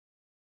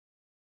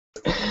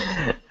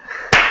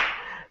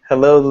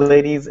Hello,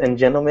 ladies and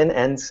gentlemen,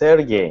 and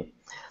Sergey.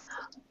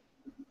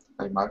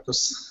 Hi,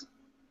 Marcus.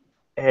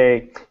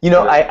 Hey,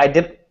 How are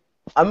you?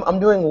 I'm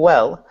doing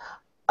well.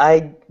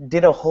 I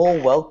did a whole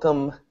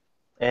welcome,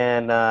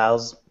 and I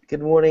was,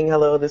 good morning,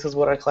 hello, this is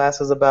what our class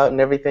is about, and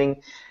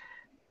everything.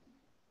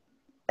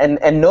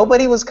 And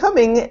nobody was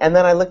coming, and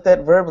then I looked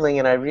at Verbling,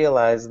 and I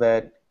realized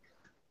that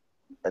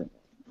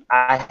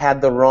I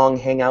had the wrong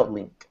Hangout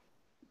link.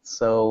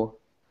 So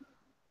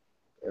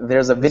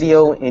there's a Everything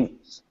video happen. in,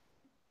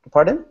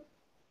 pardon?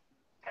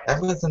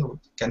 Everything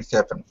can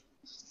happen.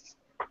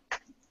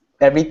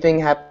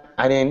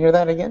 I didn't hear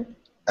that again?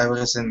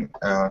 Everything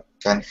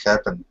can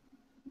happen.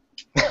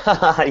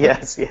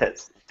 Yes,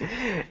 yes.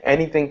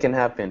 Anything can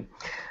happen.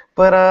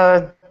 But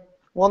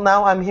well,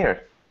 now I'm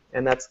here,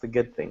 and that's the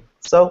good thing.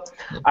 So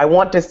Yeah. I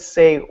want to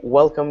say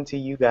welcome to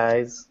you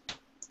guys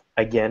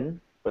again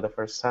for the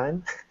first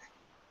time.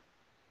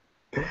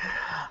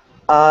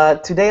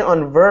 Today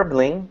on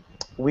Verbling,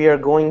 we are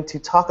going to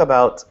talk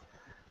about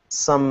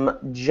some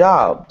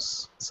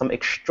jobs, some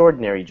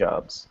extraordinary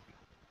jobs.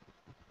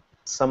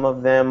 Some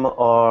of them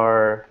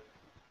are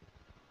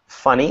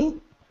funny,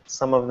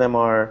 some of them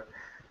are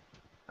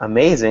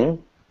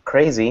amazing,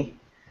 crazy,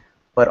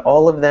 but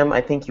all of them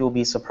I think you will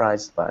be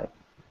surprised by.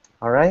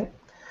 All right?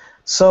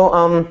 So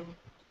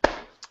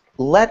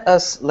let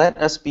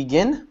us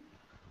begin.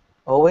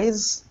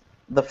 Always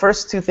the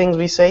first two things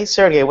we say.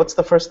 Sergey, what's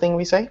the first thing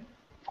we say?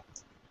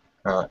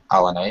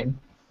 Our name.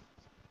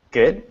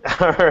 Good.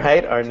 All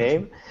right, our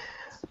name.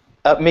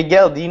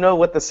 Miguel, do you know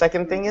what the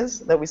second thing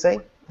is that we say?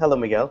 Hello,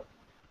 Miguel.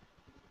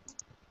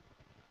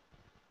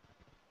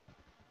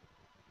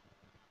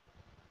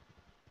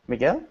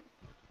 Miguel?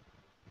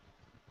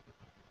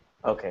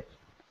 Okay.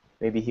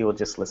 Maybe he will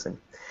just listen.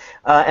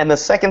 And the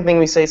second thing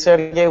we say,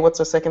 Sergey, what's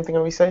the second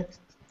thing we say?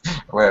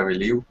 Where we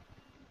live.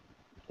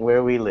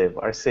 Where we live,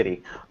 our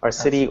city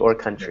or Yeah.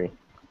 country.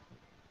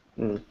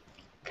 Mm.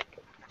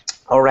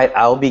 All right,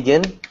 I'll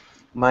begin.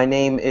 My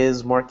name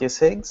is Marcus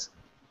Higgs,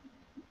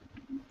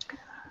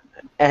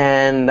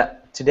 and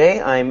today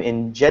I'm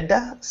in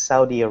Jeddah,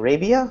 Saudi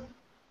Arabia.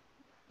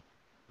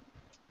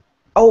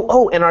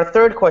 Oh, and our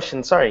third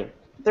question, sorry.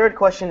 Third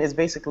question is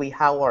basically,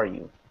 how are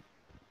you?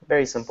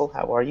 Very simple,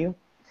 how are you?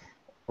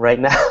 Right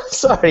now,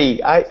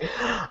 sorry,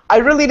 I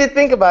really did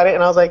think about it,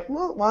 and I was like,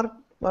 well, why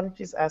don't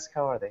you just ask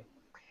how are they?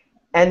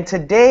 And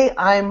today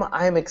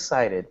I'm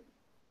excited.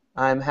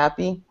 I'm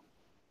happy.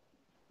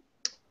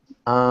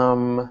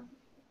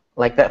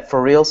 Like that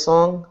For Real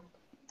song,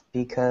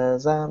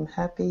 because I'm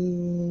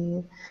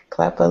happy.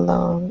 Clap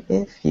along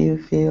if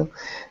you feel.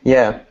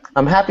 Yeah,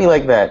 I'm happy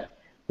like that.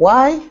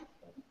 Why?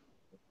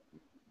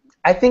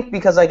 I think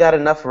because I got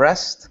enough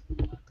rest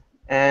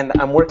and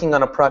I'm working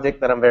on a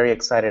project that I'm very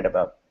excited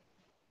about.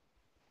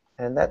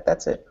 And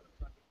that's it.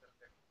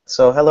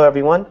 So hello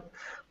everyone.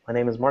 My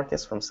name is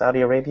Marcus from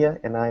Saudi Arabia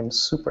and I'm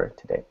super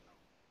today.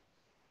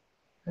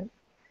 Right.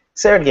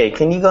 Sergey,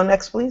 can you go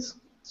next please?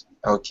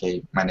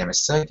 Okay, my name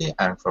is Sergey.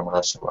 I'm from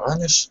Russia,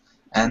 Voronezh,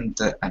 and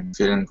I'm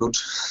feeling good.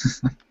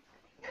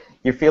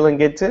 You're feeling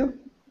good too?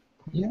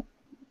 Yeah,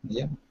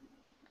 yeah.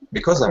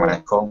 Because I'm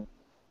at Cool. home.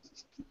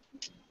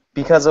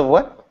 Because of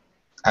what?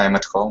 I'm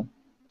at home.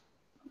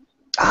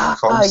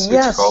 Home Ah,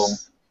 sweet home.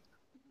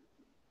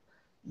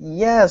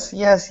 yes.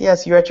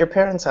 Yes. You're at your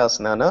parents' house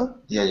now, no?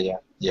 Yeah.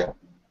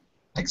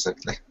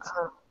 Exactly.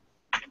 Ah,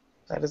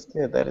 that is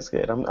good. That is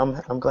good.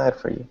 I'm glad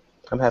for you.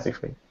 I'm happy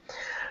for you.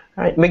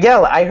 All right,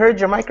 Miguel, I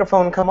heard your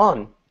microphone come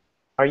on.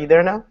 Are you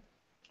there now?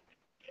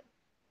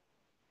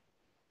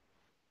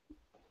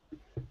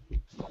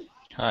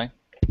 Hi,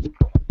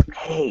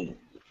 Hey,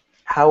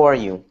 how are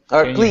you?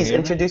 Or can you please hear me?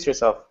 introduce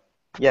yourself.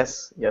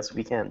 Yes,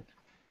 we can.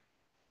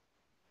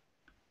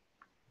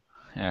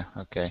 Yeah,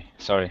 okay.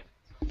 Sorry.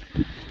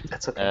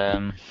 That's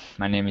okay.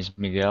 My name is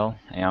Miguel.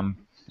 I'm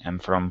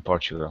from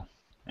Portugal,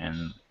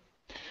 and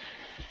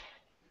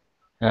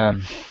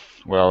um,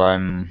 well,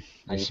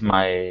 This is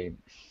my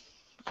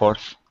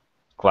fourth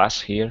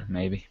class here,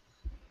 maybe.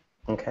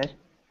 Okay.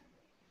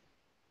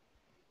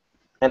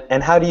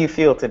 And how do you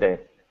feel today?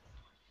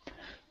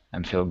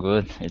 I feel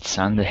good. It's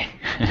Sunday.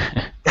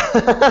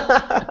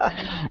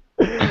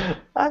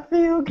 I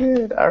feel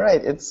good. All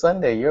right, it's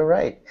Sunday. You're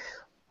right.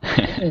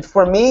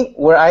 For me,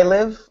 where I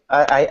live,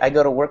 I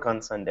go to work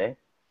on Sunday.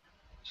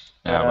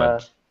 But Yeah,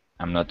 but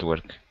I'm not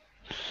work.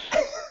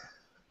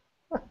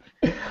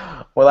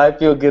 well, I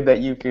feel good that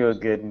you feel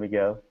good,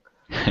 Miguel.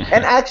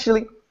 And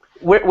actually,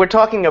 we're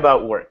talking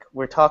about work.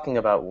 We're talking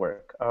about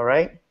work. All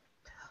right.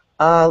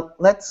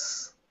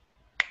 Let's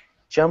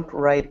jump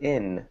right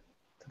in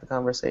to the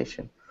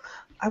conversation.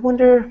 I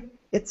wonder.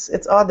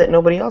 It's odd that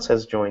nobody else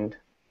has joined.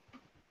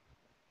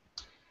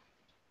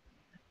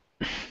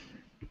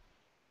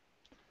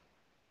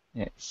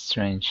 Yeah, it's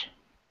strange.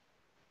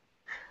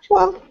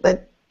 Well,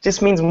 that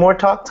just means more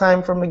talk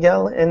time for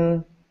Miguel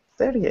and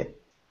Sergey.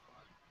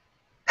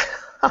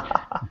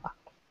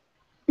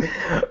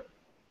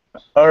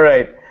 All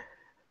right.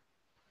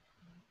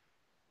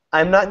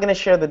 I'm not going to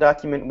share the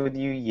document with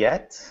you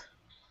yet.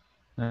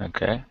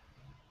 Okay.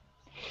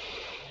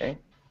 Okay.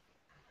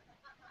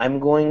 I'm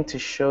going to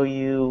show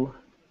you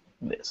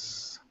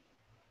this.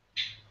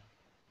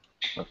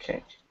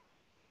 Okay.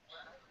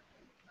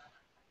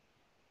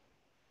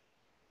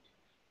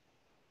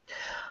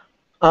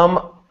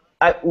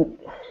 Ooh,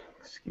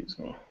 excuse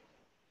me.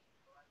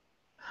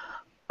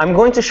 I'm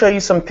going to show you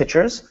some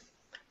pictures.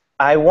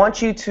 I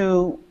want you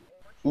to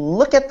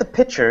look at the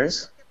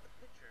pictures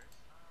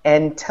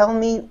and tell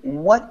me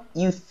what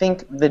you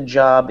think the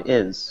job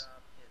is.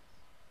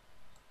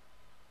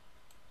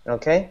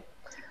 Okay?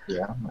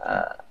 Yeah.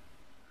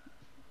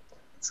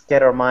 Let's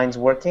get our minds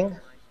working.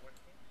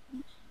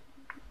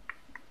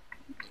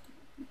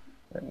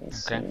 Let me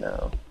see Okay.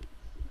 now.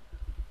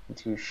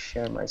 To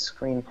share my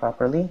screen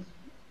properly.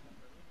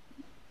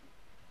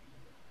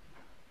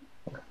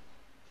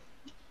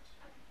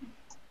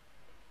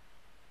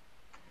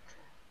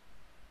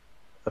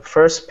 The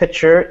first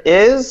picture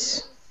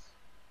is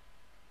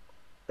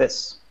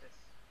this.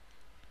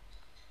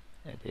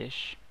 A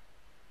dish.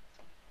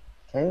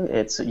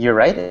 Okay, you're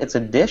right, it's a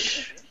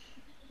dish.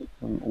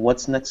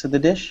 What's next to the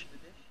dish?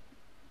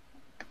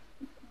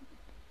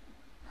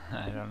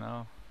 I don't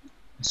know.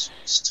 It's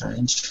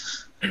strange.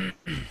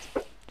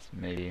 It's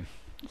maybe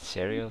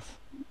cereals.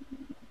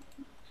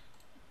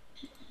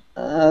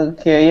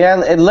 Okay,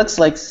 yeah, it looks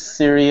like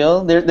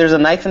cereal. There's a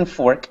knife and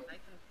fork.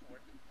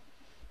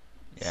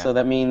 Yeah. So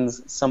that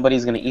means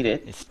somebody's gonna eat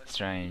it. It's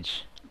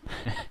strange.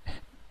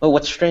 Well,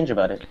 what's strange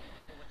about it?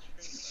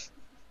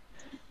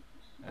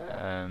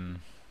 um,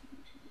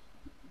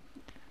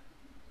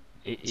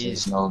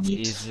 There's no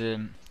meat.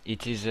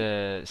 it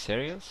is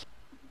cereals?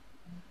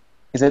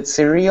 Is it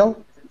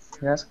cereal?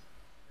 Yes.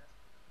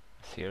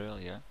 Cereal,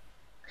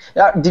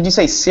 yeah. Did you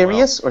say Well,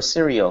 serious or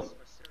cereal?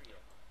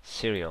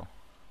 cereal.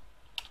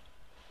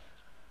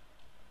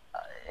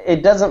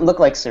 It doesn't look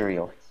like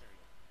cereal.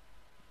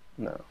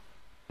 No.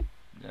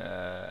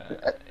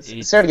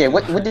 It's Sergey,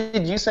 what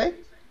did you say?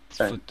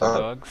 Sorry. food to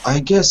dogs. I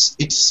guess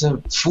it's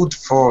food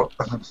for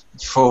I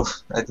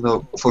don't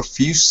know, for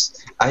fish.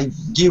 I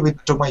give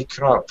it to my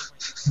crab.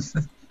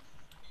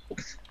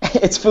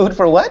 It's food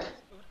for what?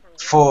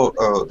 For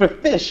For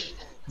fish.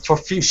 for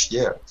fish,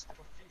 yeah.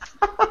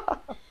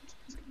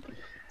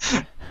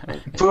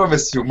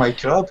 Promise you, my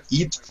crab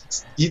eats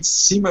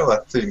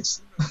similar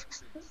things.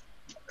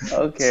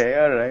 Okay,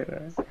 all right.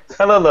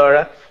 Hello,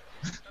 Laura.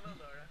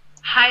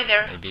 Hi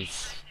there. Maybe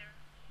it's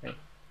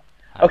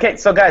Okay,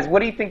 so guys, what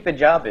do you think the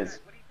job is?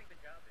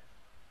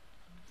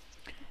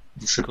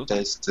 You should cook.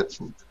 taste the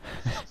food.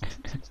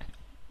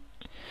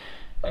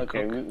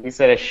 Okay, we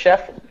said a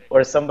chef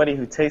or somebody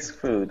who tastes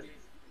food.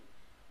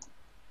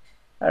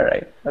 All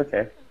right,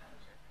 okay.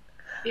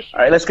 All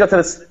right, let's go to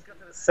the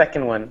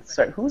second one.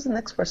 Sorry, who was the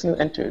next person who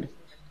entered?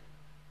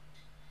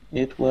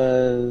 It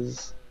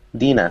was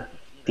Dina.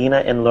 Dina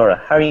and Laura.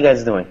 How are you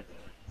guys doing?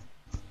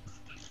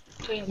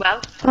 Doing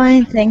well.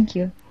 Fine, thank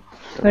you.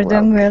 We're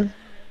doing well.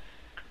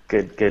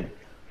 Good, good.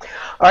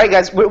 All right,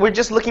 guys, we're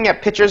just looking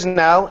at pictures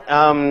now,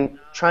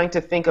 trying to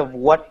think of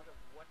what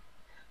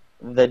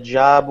the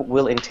job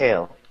will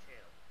entail.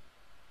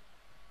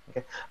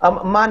 Okay.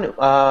 Manu,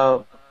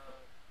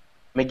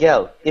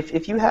 Miguel,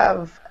 if you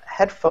have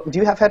headphones, do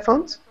you have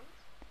headphones?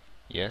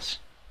 Yes.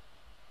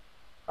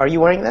 Are you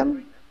wearing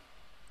them?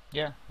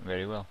 Yeah,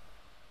 very well.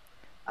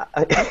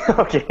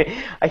 Okay,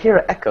 I hear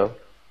an echo.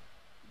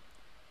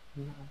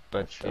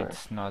 But Sure.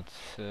 it's not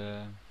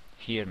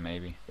here,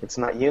 maybe. It's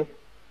not you?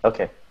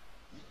 Okay.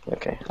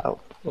 Okay,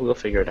 we'll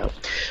figure it out.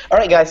 All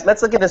right, guys,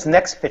 let's look at this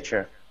next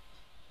picture.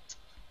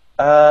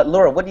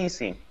 Laura, what do you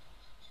see?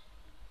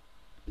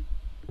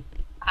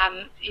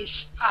 Is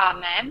a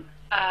man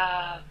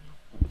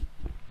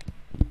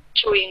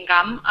chewing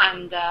gum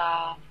and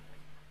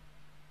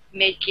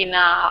making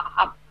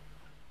a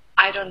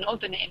I don't know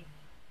the name.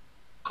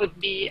 Could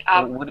be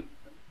a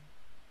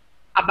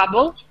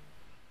bubble.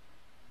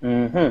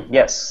 Mm-hmm.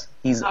 Yes,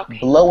 he's Okay.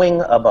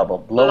 blowing a bubble.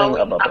 Blowing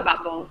a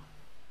bubble.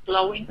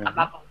 Blowing a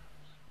bubble.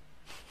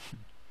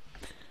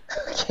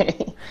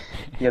 Okay.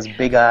 He has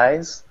big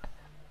eyes.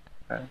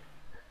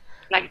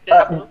 Like the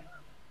bubble.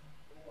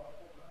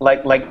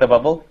 Like the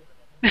bubble.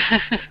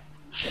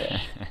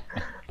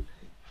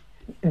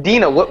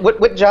 Dina,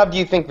 what job do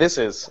you think this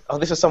is? Oh,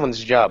 this is someone's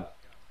job.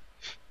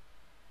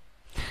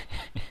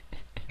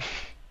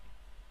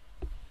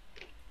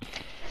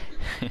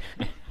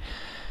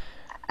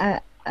 I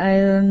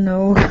don't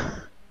know.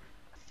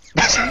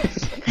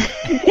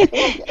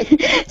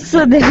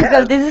 So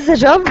difficult. This is a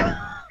job?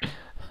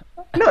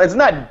 No, it's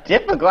not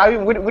difficult. I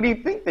mean, what do you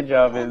think the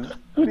job is?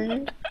 What do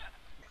you...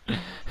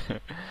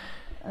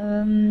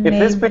 If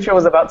this Maybe. picture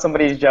was about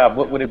somebody's job,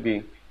 what would it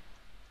be?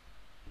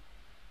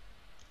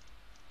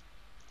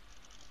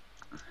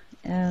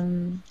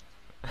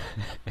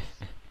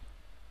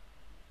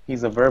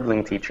 He's a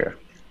Verbling teacher.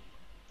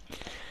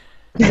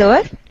 He's a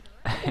what?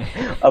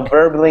 A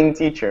Verbling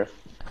teacher.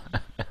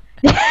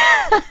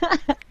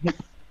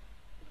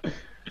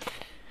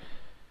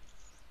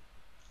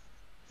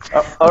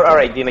 All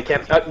right, Dina.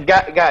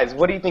 Guys,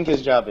 what do you think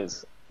his job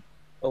is?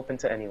 Open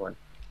to anyone.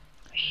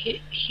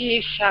 He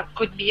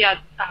could be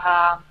a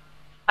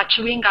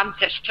chewing gum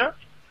tester.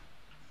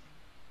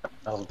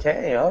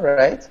 Okay, all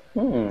right.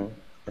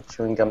 A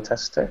chewing gum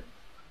tester.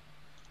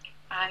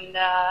 And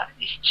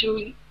it's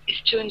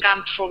chewing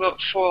gum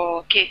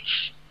for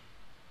kids,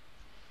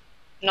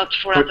 not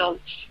for For-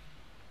 adults.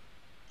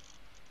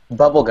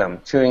 Bubble gum,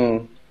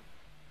 chewing.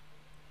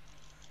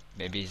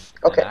 Maybe he's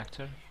Okay. an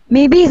actor.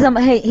 Maybe he's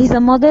a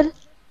model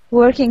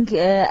working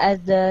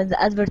at the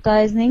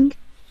advertising.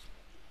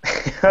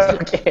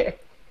 Okay.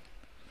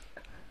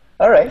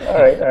 All right,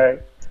 all right, all right.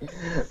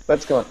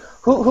 Let's go on.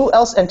 Who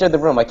else entered the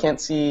room? I can't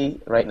see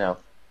right now.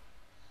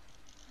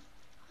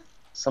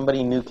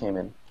 Somebody new came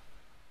in.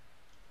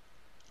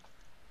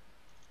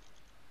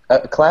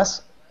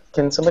 Class,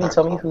 can somebody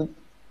tell me who?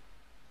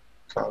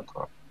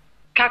 Kako.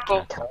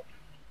 Kako.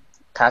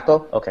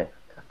 Kako? Okay.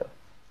 Kako.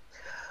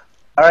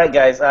 All right,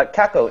 guys.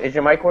 Kako, is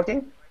your mic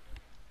working?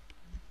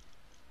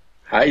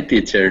 Hi,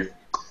 teacher.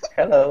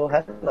 Hello,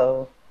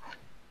 hello.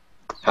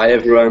 Hi,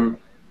 everyone.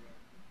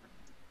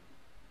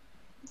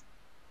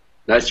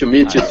 Nice to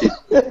meet you,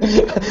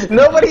 teacher.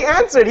 Nobody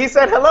answered. He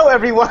said, hello,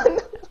 everyone.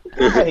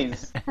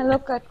 Nice. Hello,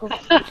 Kako.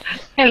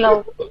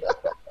 Hello.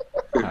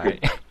 Hi.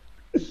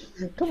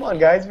 Come on,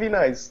 guys. Be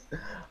nice.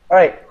 All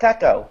right,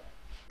 Kako.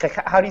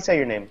 How do you say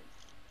your name?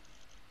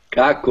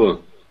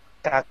 Kako.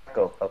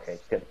 Kako. Okay,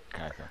 good.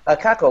 Kaka.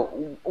 Kako,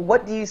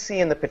 what do you see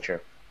in the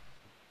picture?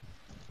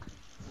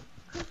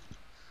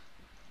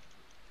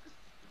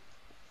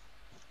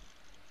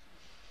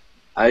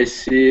 I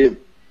see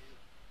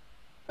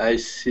a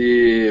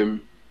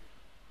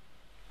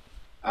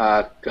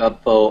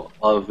couple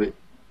of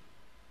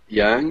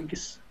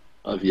youngs,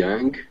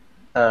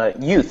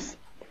 Youth.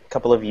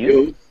 Couple of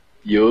youth.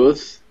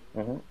 youth,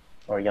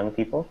 Or young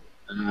people.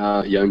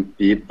 young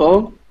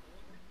people.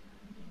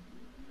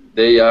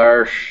 They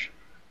are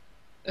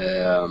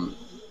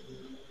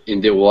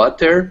in the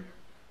water.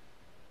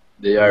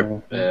 They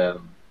are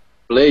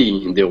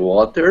playing in the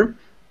water.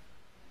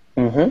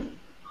 Mm-hmm.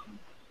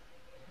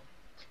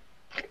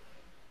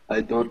 I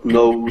don't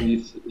know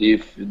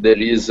if there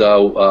is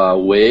a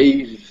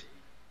wave.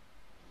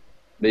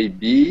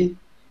 Maybe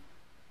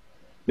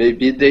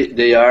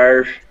they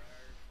are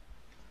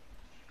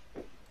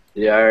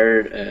in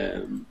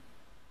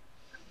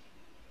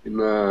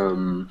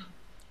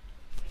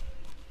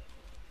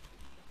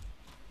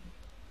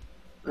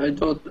I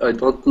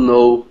don't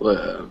know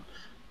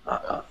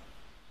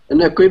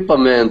an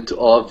equipment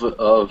of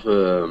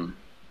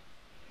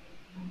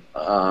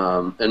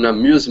an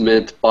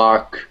amusement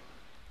park.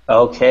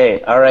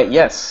 Okay. All right.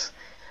 Yes.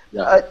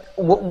 Yeah.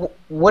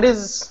 What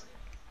is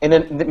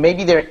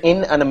maybe they're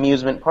in an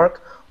amusement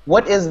park.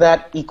 What is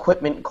that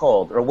equipment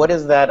called, or what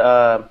is that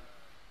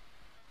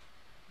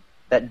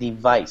that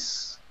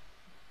device?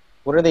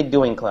 What are they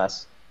doing,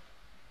 class?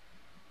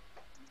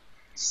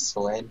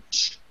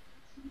 Sledge.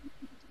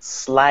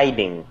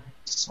 Sliding.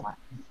 Slide.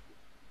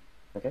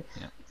 Okay.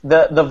 Yeah.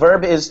 The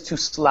verb is to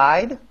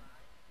slide.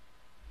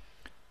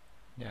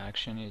 The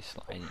action is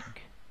sliding.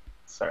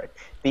 Sorry.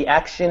 The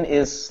action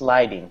is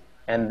sliding,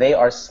 and they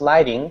are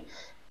sliding,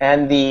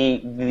 and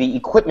the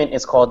equipment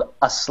is called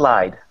a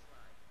slide.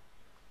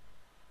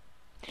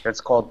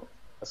 It's called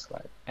a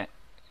slide.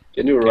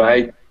 Can you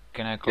write?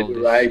 Can I call Can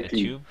you this a write it?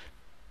 tube?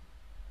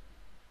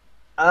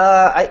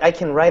 I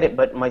can write it,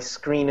 but my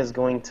screen is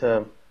going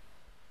to.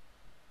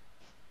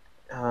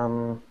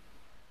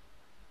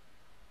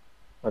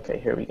 Okay,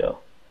 here we go.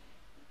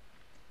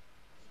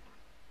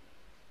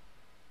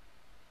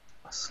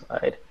 A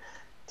slide,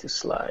 to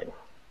slide.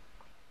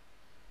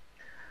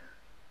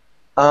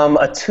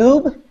 A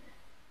tube.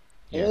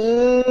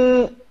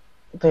 Yes.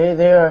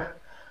 They're.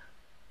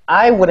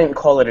 I wouldn't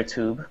call it a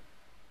tube.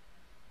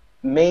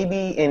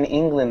 Maybe in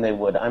England they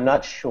would. I'm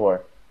not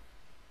sure.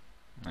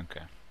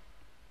 Okay.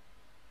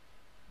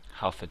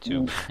 Half a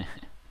tube.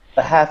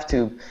 A half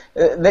tube.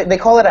 They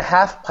call it a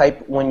half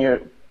pipe when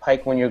you're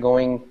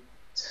going.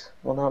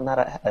 Well, no, not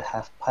a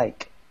half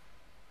pike.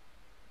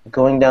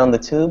 Going down the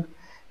tube.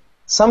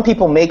 Some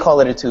people may call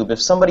it a tube.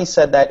 If somebody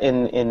said that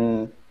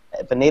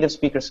if a native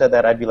speaker said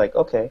that, I'd be like,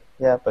 okay,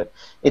 yeah, but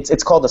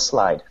it's called a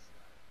slide.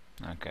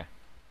 Okay.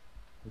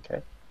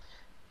 Okay.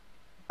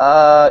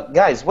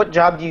 Guys, what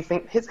job do you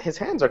think his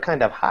hands are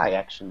kind of high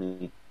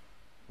actually,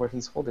 where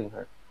he's holding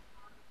her?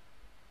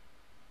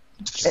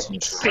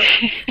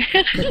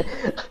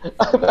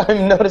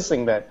 I'm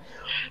noticing that.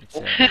 It's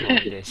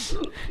holidays.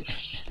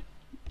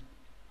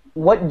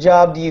 What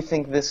job do you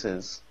think this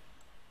is?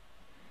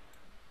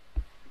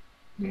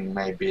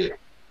 Maybe,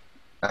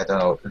 I don't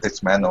know,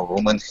 this man or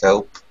woman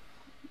help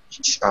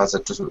each other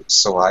to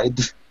slide.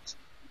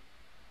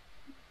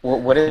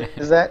 What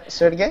is that,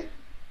 Sergey?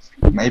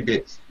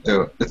 Maybe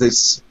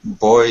this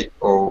boy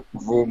or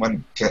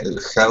woman can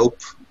help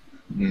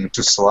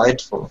to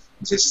slide for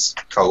this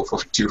colorful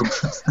tube.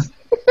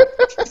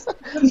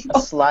 A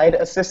slide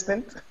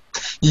assistant?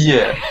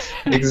 Yeah,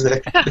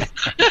 exactly.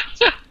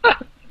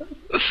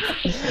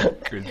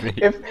 Could be.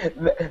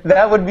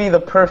 That would be the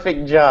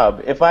perfect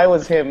job. If I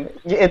was him,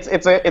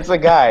 it's a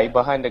guy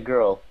behind a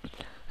girl.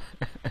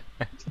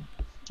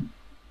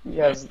 He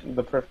has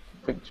the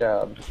perfect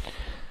job.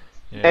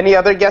 Yeah. Any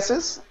other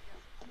guesses?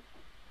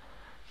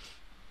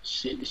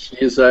 she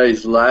is a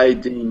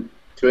sliding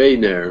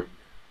trainer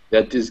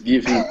that is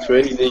giving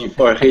training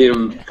for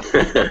him.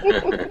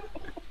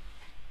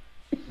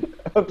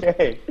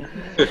 Okay.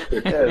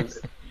 Yes.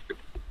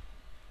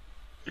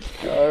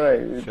 All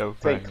right. So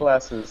Take funny.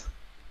 classes.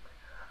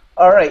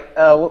 All right.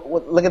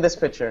 Look at this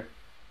picture.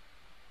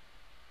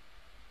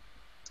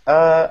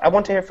 I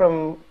want to hear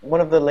from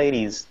one of the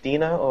ladies,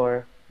 Dina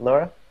or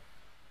Laura.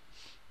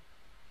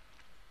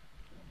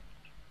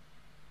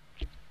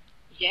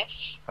 Yes.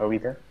 Are we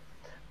there?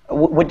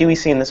 What do we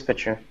see in this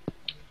picture?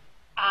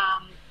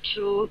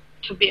 Two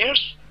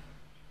bears,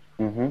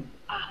 Mm-hmm.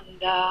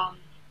 and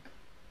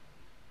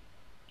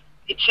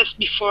it says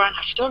before and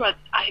after, but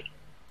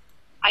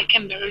I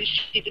can barely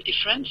see the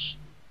difference.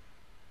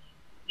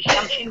 There's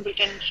something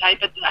written inside,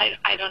 but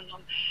I don't know.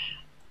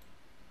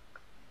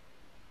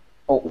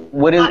 Oh,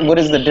 what is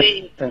It's the the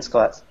same. difference,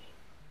 class?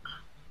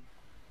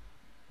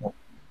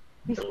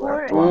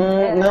 Before,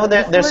 No,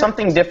 there's before,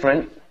 something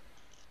different.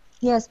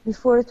 yes,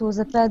 before it was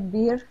a bad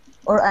beer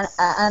or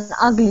an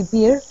ugly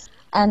beer,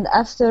 and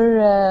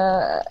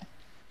after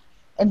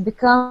it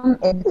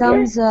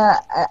becomes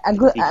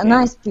a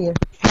nice beer.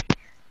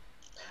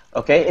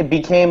 Okay, it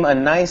became a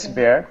nice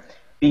bear.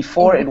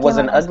 Before it was became a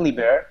an nice ugly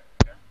bear.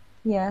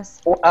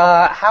 Yes.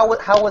 How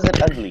was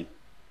it ugly?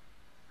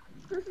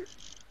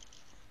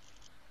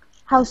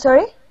 How,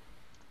 sorry?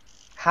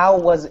 How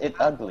was it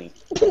ugly?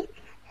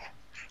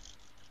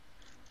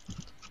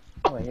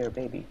 Oh, I hear a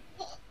baby.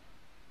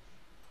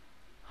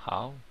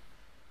 How?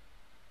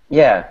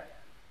 Yeah.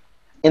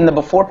 In the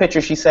before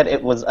picture, she said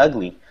it was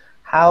ugly.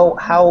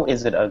 How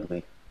is it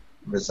ugly?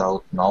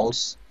 Without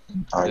nose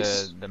and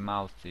eyes. The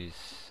mouth is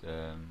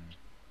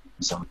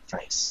Without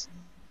face.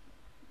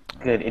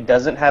 Good. It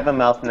doesn't have a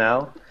mouth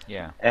now.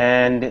 yeah.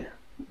 And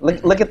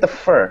look at the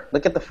fur.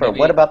 Look at the fur. Maybe-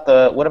 What about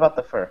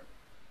the fur?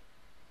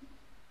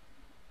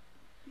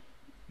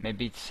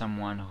 Maybe it's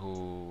someone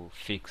who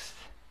fixed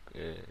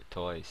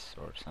toys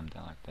or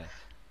something like that.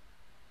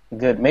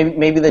 Good.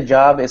 Maybe the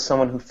job is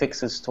someone who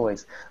fixes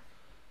toys.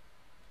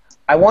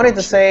 I wanted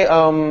to say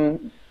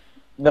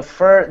the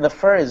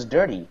fur is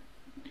dirty.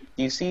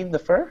 Do you see the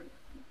fur?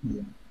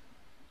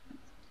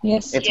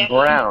 Yes. It's Yes.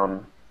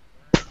 brown.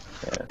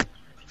 Yeah,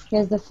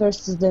 Yes, the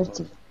first is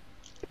dirty.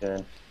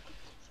 good.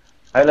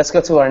 All right, let's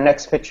go to our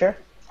next picture.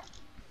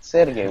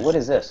 Sergey, what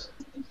is this?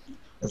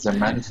 The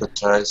man who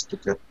tries to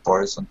get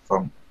poison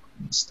from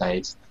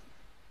snakes.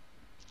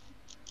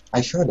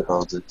 I heard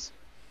about it.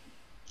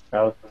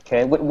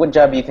 Okay, what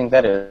job do you think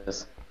that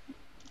is?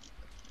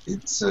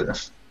 It's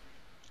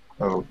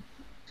oh,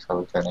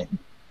 how can I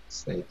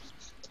say?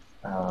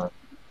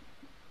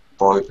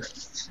 Boy,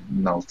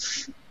 no,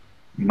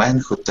 man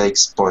who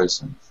takes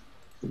poison,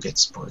 who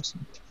gets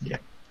poison. Yeah.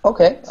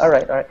 Okay, all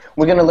right.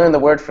 We're gonna learn the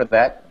word for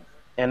that,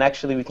 and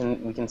actually we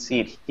can see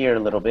it here a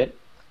little bit.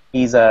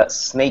 He's a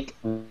snake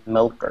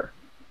milker.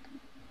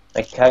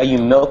 Like how you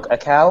milk a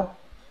cow,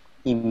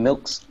 he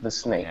milks the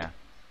snake. Yeah.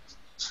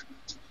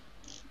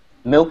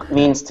 Milk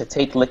means to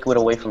take liquid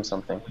away from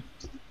something,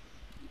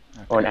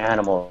 or an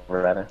animal,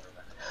 rather.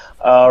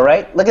 All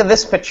right, look at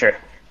this picture.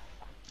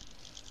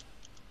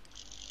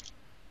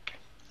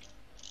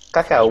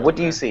 Cacao, what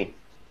do you see?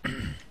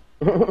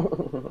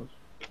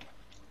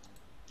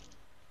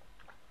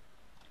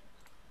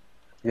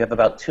 You have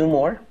about two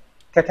more.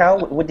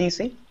 Cacao, what do you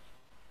see?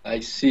 I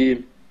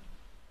see.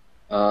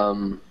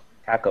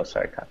 Caco,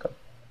 sorry, Caco.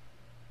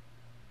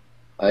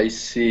 I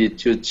see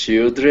two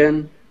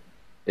children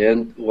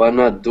and one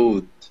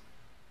adult.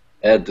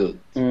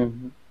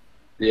 Mm-hmm.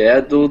 The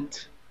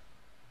adult,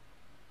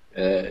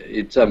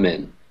 it's a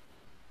man.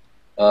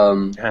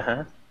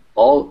 Uh-huh.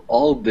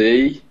 All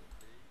they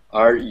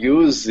are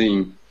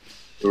using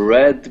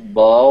red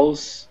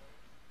balls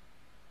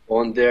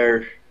on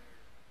their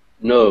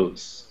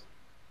noses.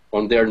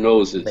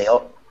 They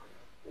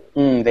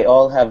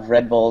all have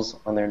red balls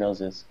on their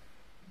noses.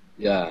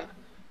 Yeah.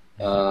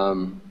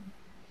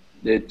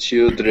 The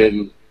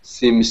children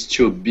seems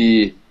to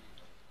be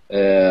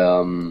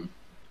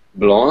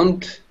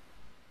blonde,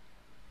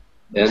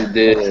 and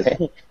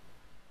the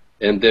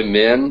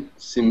man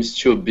seems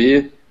to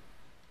be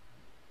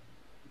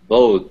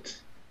bald.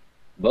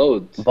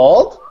 Bald?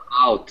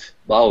 Bald.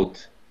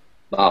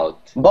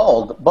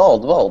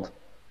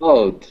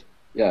 Bald.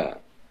 Yeah.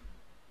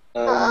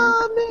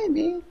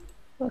 Maybe.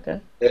 Okay.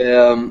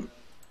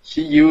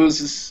 She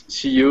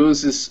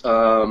uses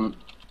a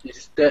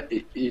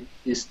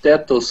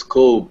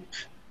stethoscope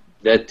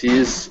that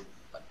is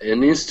a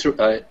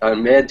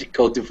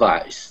medical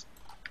device.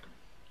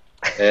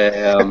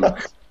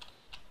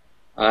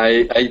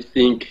 I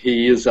think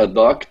he is a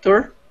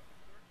doctor,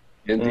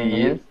 and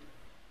he is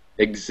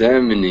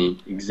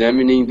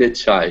examining the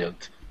child.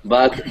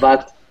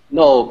 But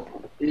no,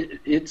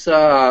 it's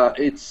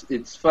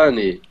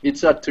funny.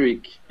 It's a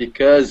trick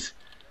because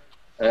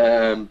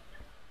he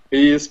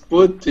is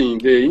putting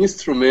the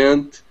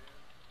instrument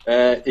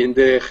in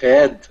the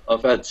head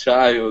of a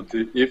child.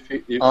 If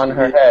he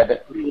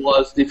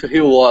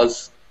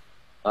was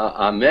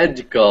a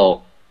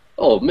medical,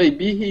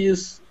 maybe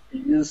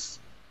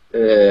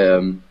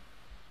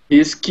he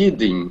he's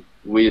kidding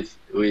with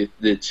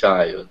the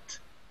child.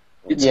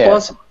 It's Yeah.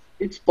 possible.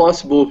 It's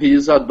possible he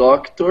is a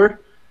doctor.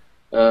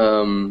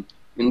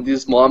 In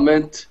this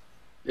moment,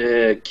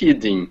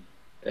 kidding,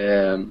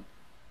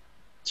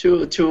 to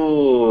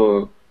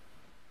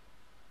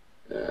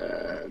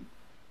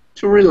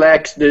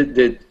relax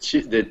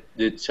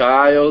the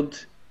child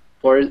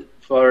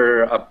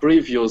for a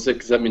previous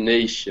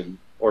examination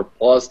or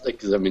post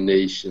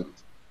examination.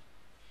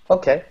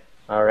 Okay.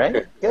 All right.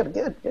 Good,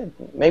 good, good.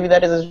 Maybe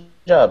that is his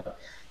job.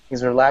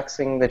 He's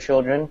relaxing the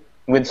children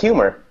with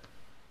humor.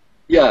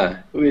 Yeah,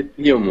 with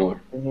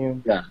humor.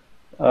 Yeah.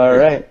 All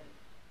right.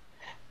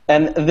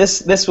 And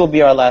this will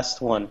be our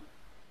last one.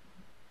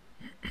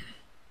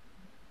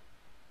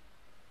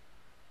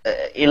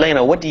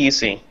 Elena, what do you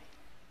see?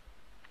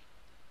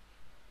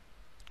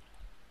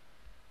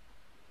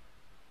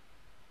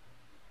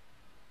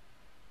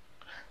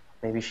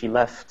 Maybe she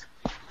left.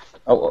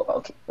 Oh,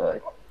 okay.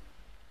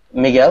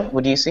 Miguel,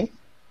 what do you see?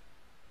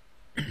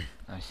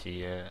 I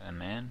see a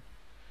man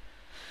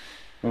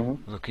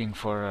Mm-hmm. looking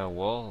for a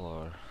wall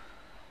or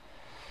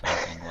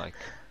something like.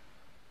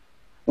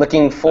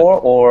 Looking for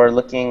or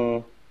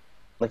looking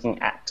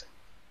at?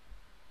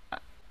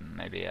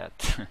 Maybe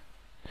at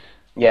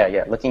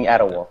Yeah, looking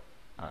at a wall.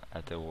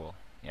 at the wall.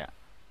 Yeah.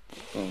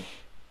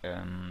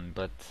 Mm.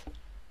 But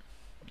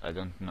I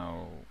don't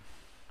know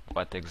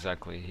what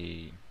exactly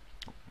he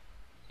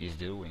is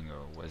doing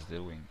or was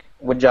doing.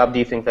 What job do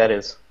you think that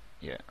is?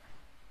 Yeah.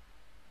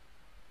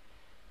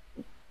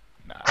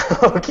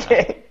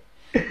 Okay.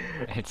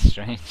 It's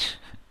strange.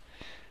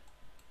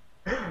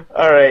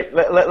 All right,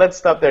 let's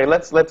stop there.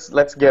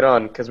 Let's get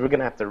on because we're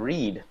gonna have to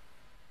read.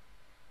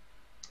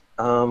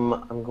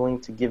 I'm going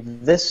to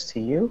give this to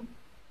you.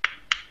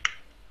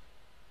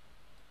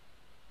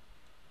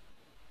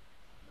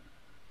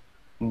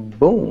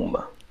 Boom.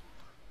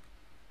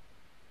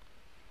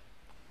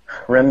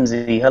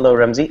 Ramsey, hello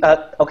Ramsey.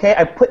 Okay,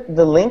 I put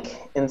the link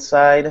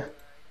inside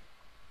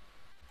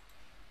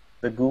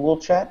the Google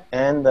chat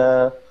and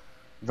the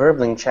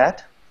Verbling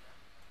chat.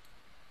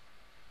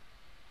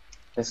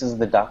 This is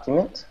the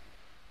document.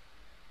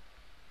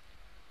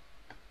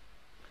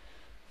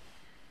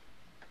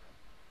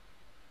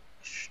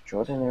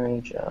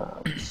 Extraordinary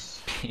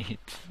jobs. Pete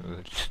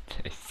food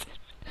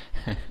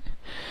taster.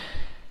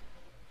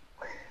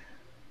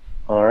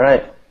 All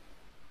right.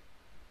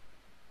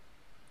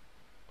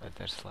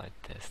 Weather slide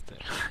tester.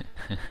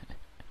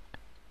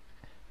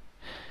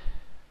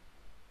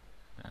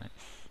 Nice.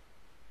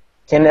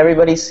 Can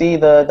everybody see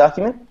the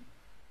document?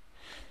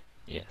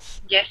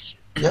 Yes. Yes.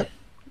 Yep.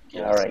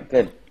 All right,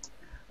 good.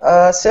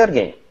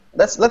 Sergey,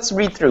 let's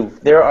read through.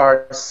 There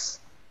are six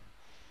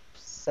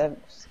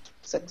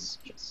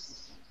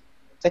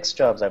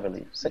jobs, I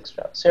believe. 6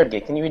 jobs. Sergey,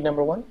 can you read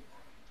number 1?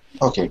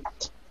 Okay.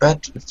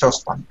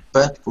 First one.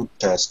 Bad food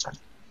tester.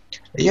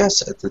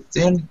 Yes, it's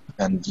thin,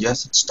 and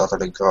yes, it's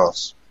totally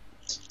gross.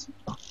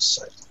 Oh,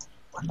 sorry.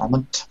 One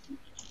moment.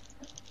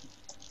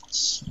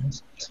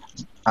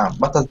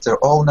 But as the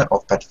owner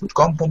of pet food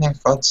company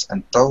Huts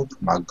and told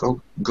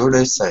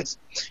Gully says,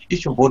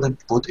 if you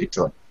wouldn't put it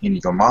in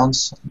your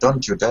mouth,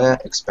 don't you dare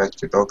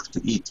expect your dog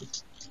to eat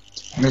it.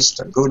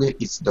 Mr. Gully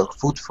eats dog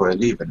food for a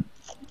living.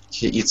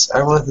 He eats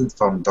everything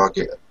from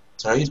doggy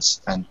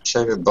treats and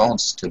cherry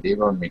bones to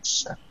liver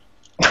mixture.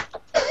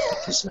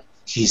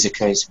 He's a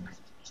crazy man.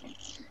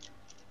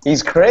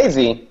 He's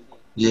crazy.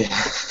 Yeah.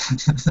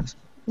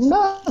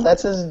 No,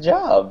 that's his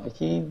job.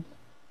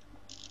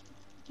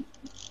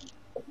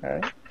 All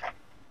right.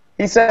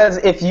 He says,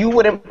 if you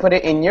wouldn't put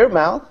it in your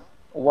mouth,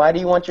 why do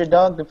you want your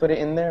dog to put it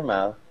in their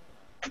mouth?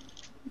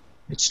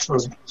 It's true.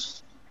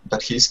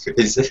 But he's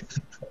crazy.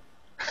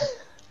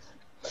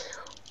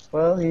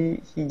 Well,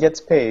 he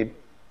gets paid.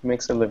 He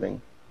makes a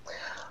living.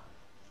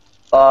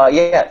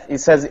 Yeah, he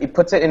says he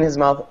puts it in his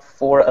mouth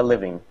for a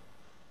living.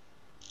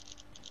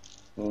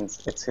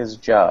 Means it's his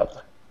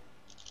job.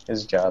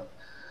 His job.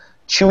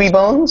 Chewy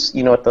bones,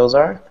 you know what those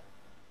are?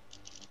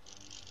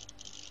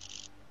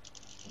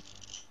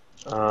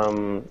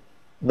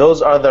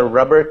 Those are the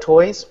rubber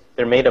toys.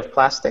 They're made of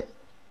plastic.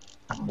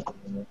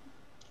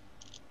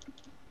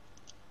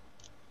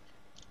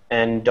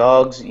 And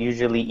dogs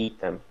usually eat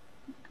them.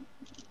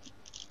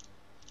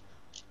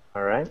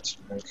 All right. It's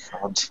very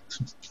hard.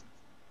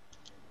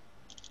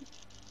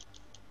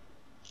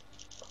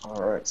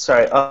 All right.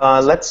 Sorry.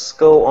 Let's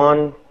go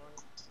on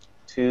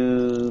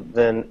to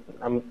the.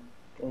 I'm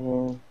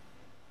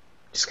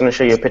just going to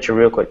show you a picture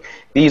real quick.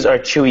 These are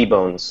chewy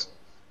bones,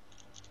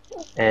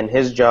 and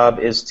his job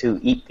is to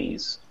eat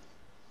these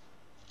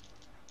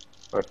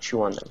or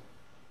chew on them.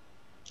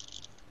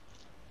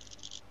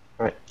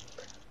 All right.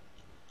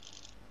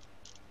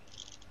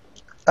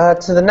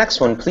 To the next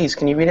one, please.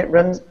 Can you read it,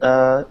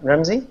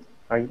 Ramsey?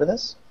 Are you with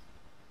us?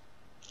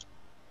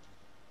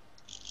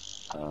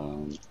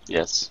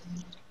 Yes.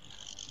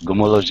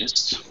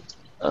 Gomologist.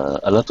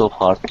 A lot of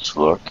hard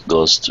work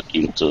goes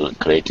into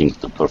creating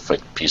the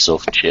perfect piece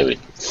of cherry.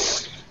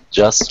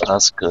 Just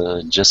ask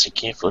Jesse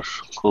Kiefer,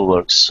 who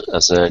works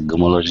as a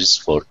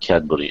gomologist for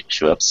Cadbury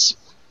Schweppes.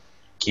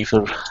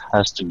 Kiefer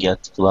has to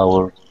get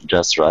flour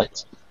just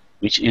right,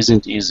 which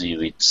isn't easy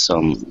with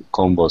some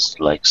combos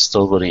like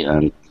strawberry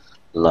and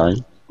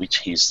lime, which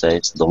he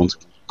says don't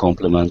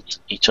complement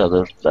each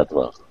other that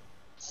well.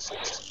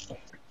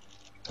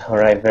 All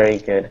right, very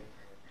good.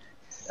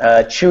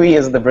 Chewy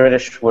is the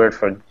British word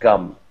for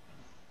gum,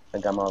 a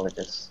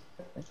gumologist.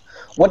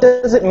 What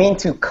does it mean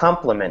to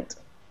complement?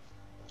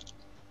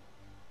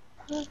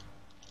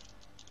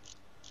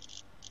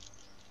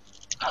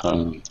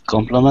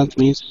 Complement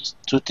means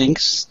two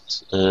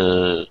things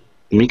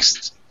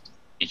mixed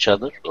each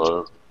other,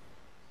 or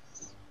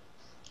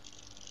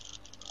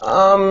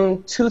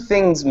Two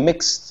things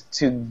mixed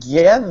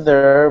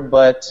together,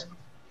 but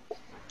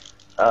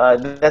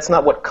that's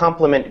not what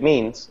complement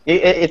means.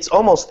 It's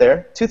almost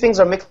there. Two things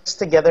are mixed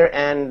together,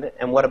 and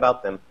what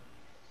about them?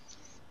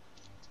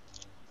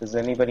 Does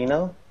anybody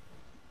know?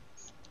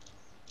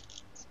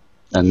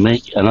 and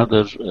make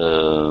another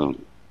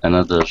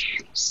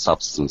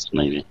substance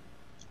maybe.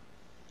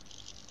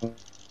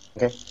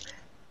 Okay.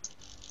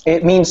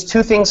 It means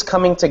two things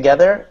coming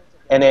together,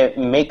 and it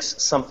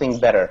makes something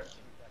better,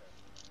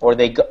 or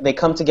they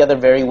come together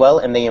very well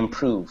and they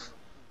improve.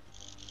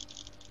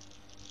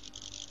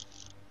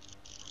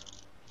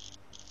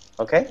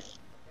 Okay.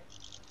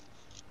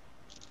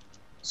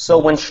 So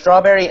when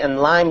strawberry and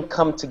lime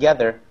come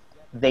together,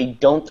 they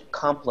don't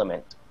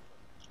complement,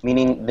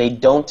 meaning they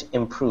don't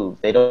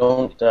improve. They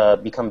don't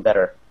become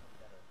better.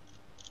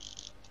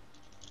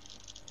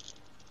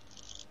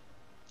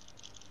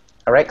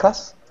 All right,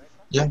 class?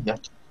 Yeah.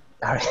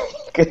 All right,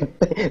 good.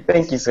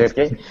 Thank you,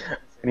 Sergey.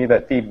 I need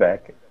that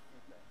feedback.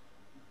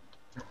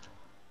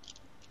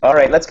 All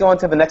right, let's go on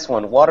to the next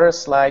one. Water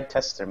slide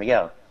tester.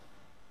 Miguel.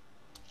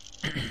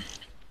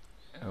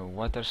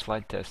 Water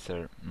slide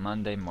tester.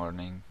 Monday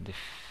morning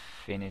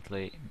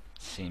definitely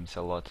seems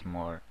a lot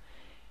more.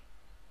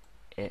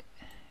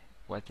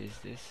 What is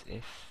this?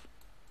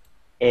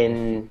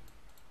 Enticing.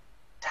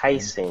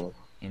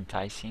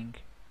 Enticing.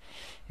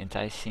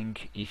 Enticing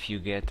if you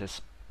get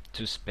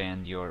to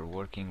spend your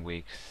working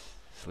weeks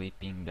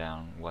slipping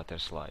down water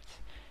slides,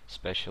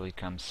 especially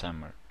come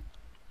summer.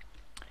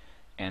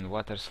 And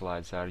water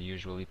slides are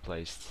usually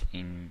placed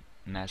in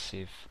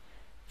massive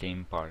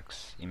theme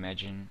parks.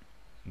 Imagine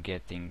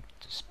getting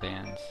to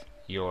spend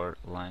your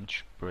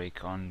lunch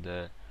break on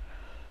the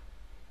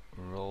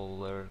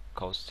roller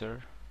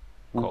coaster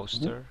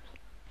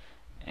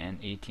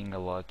and eating a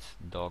lot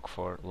dog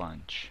for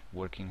lunch.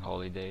 Working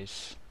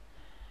holidays.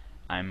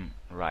 I'm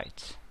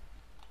right.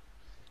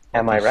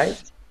 Am I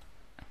right?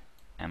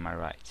 Am I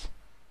right?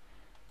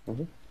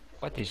 Mm-hmm.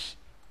 What is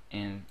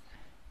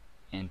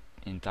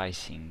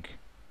enticing?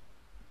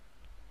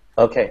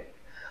 Okay.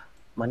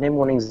 Monday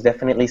mornings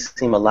definitely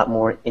seem a lot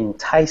more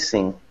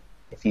enticing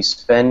if you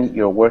spend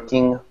your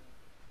working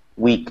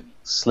week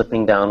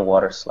slipping down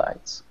water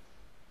slides.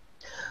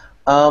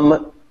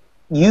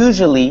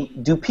 Usually,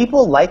 do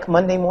people like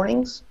Monday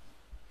mornings?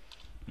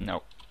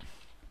 No.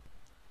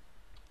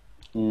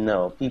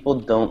 No, people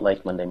don't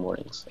like Monday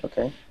mornings,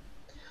 okay?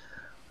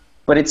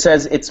 But it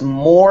says it's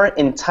more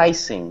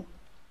enticing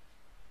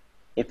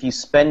if you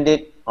spend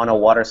it on a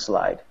water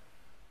slide.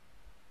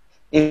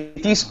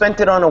 If you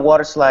spent it on a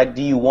water slide,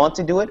 do you want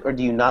to do it or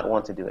do you not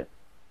want to do it?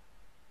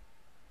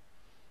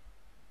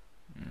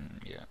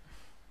 Yeah.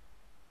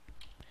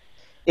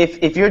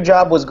 If your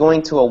job was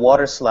going to a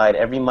water slide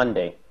every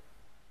Monday,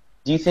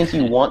 do you think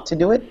you want to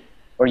do it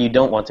or you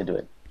don't want to do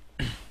it?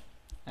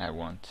 I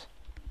want.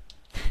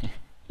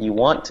 You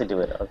want to do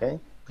it, okay?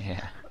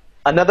 Yeah.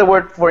 Another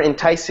word for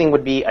enticing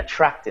would be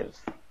attractive.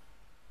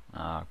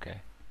 Ah,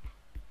 okay.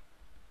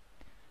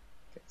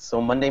 So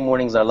Monday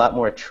mornings are a lot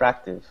more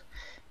attractive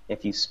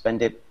if you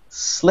spend it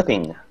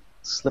slipping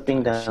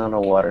down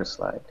a water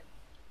slide.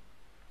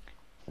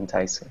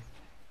 Enticing.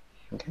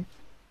 Okay?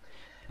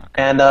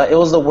 And it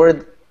was the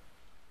word,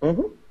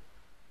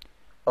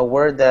 a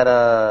word that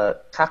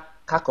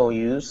Kako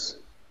use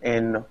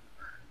in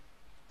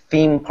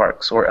theme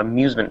parks or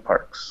amusement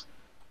parks.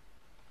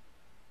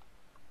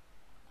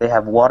 They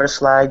have water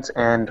slides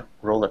and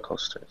roller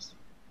coasters.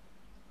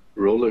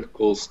 Roller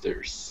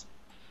coasters.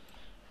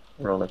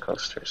 Roller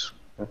coasters.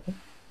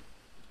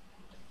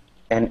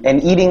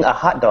 And eating a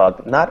hot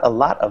dog. Not a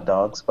lot of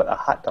dogs, but a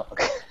hot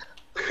dog.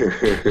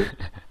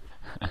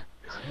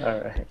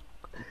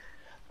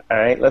 All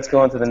right, let's go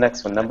on to the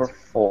next one. Number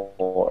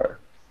 4.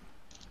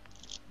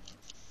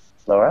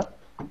 Laura?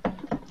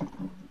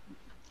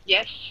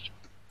 Yes.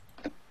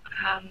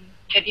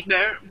 Teddy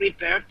bear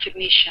repair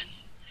technician.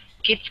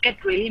 Kids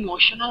get really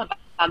emotional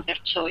about their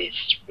toys.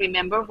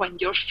 Remember when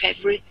your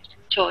favorite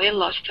toy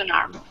lost an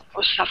arm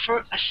or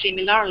suffered a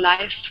similar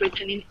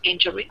life-threatening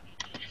injury?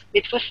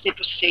 It was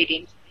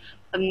devastating.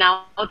 But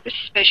now there's a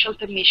special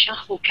technician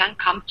who can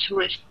come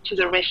to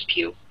the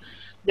rescue.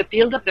 The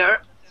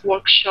Build-A-Bear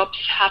workshops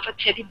have a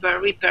teddy bear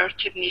repair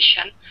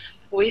technician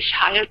who is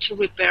hired to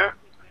repair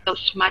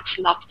those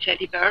much-loved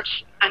teddy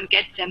bears and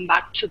get them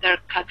back to their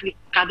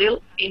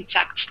cuddle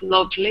intact,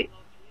 lovable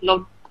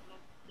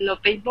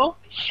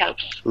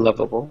selves.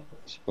 Lovable.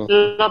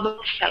 Lovable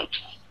selves.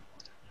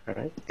 All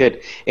right,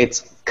 good.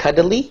 It's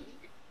cuddly,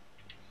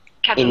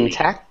 Cuddly,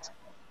 intact,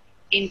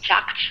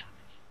 intact,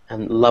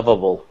 and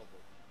lovable.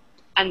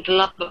 and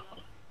lovable.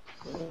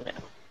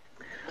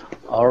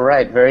 All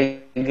right,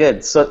 very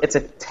good. So it's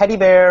a teddy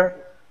bear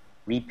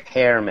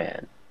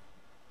repairman.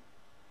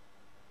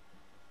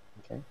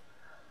 Okay.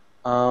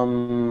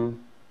 Um,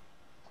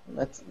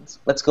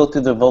 let's go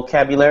through the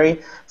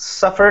vocabulary.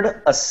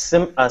 Suffered a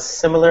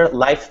similar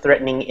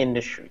life-threatening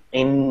injury.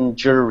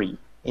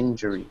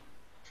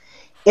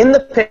 In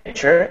the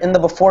picture, in the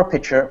before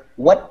picture,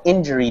 what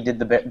injury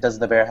does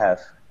the bear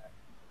have?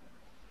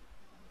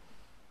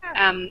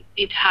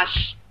 It has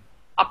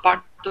a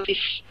part of his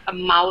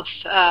mouth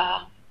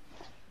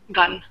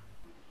gun.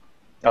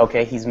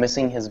 Okay, he's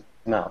missing his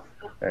mouth.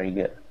 Very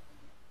good.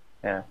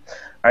 Yeah.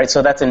 All right,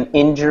 so that's an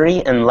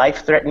injury, and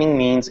life-threatening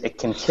means it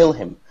can kill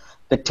him.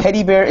 The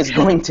teddy bear is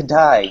going to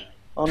die.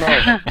 Oh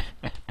no.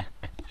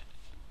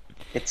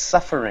 It's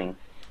suffering.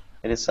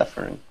 It is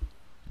suffering.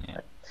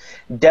 Yeah.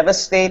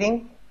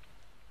 Devastating.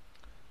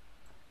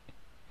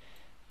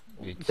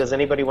 It's, Does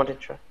anybody want to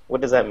try?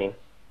 What does that mean?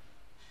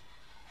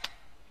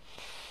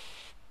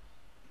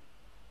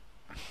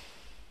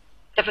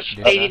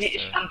 Devastating is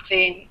Disaster.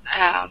 something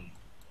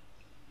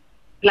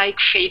like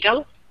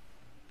fatal.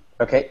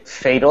 Okay,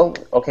 fatal.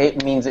 Okay,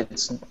 it means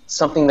it's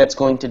something that's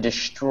going to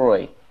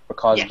destroy or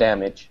cause Yes.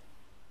 damage.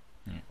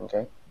 Yeah.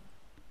 Okay.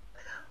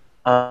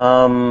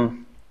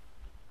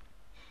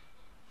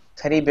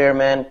 Teddy Bear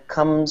Man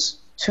comes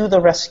to the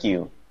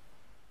rescue.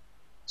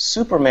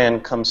 Superman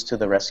comes to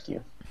the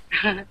rescue.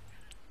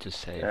 to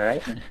save. All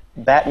right.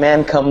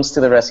 Batman comes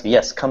to the rescue.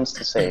 Yes, comes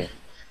to save.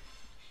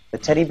 The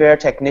teddy bear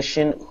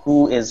technician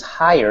who is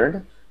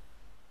hired.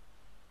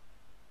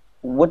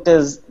 What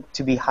does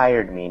to be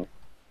hired mean?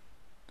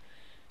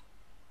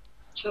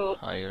 So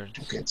Hired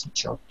To get the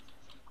job.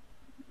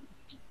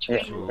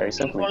 Yeah, very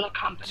simply. enroll a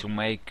company. to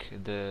make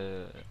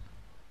the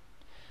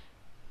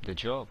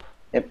job.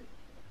 Yep.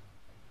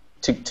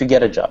 To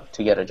get a job.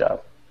 To get a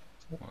job.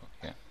 Well,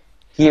 yeah.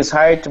 He is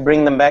hired to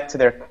bring them back to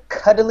their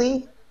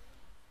cuddly,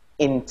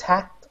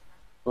 intact,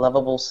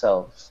 lovable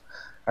selves.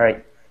 All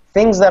right.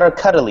 Things that are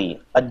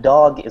cuddly. A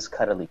dog is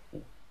cuddly.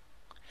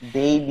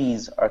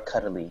 Babies are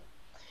cuddly.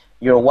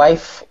 Your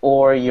wife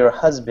or your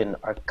husband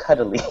are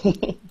cuddly.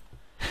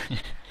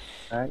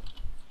 All right.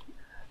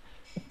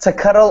 To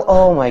cuddle,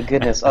 oh my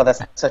goodness. Oh,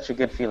 that's such a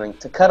good feeling.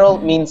 To cuddle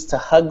means to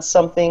hug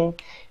something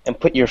and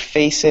put your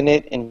face in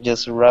it and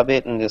just rub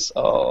it and just,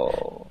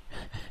 oh,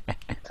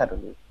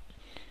 cuddly.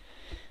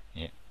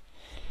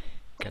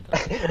 Cuddle.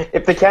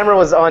 If the camera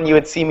was on, you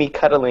would see me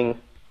cuddling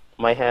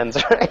my hands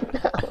right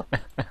now.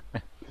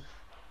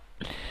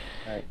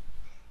 Right.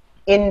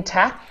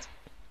 Intact.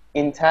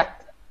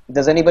 Intact.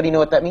 Does anybody know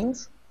what that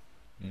means?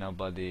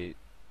 Nobody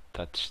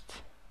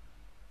touched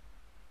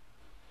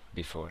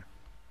before.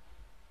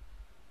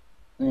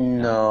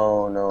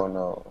 No.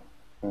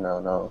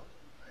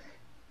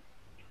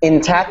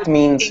 Intact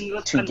means In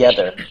good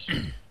together.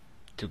 conditions.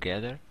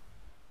 Together?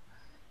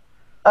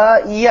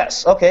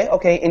 Yes.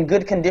 Okay. In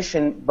good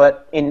condition,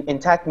 but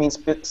intact means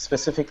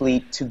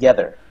specifically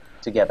together.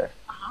 Together.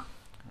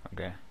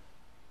 Okay.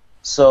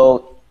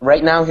 So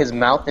right now his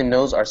mouth and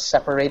nose are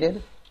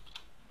separated.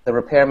 The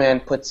repairman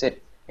puts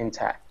it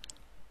intact.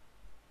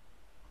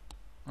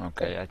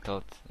 Okay, I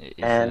thought it's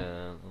And-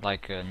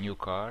 like a new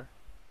car.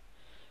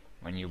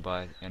 When you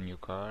buy a new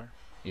car,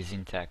 is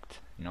intact.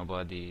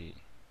 Nobody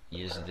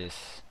used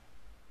this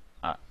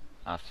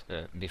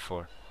after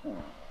before.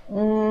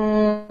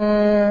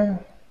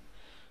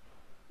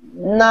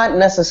 Not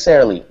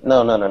necessarily.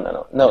 No.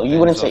 You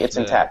wouldn't Depends say of it's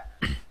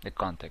intact. the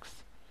context.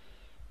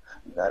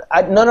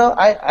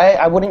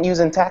 I wouldn't use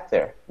intact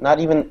there. Not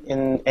even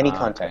in any Okay.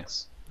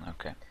 context.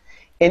 Okay.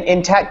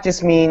 Intact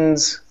just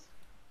means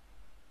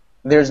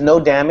there's no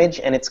damage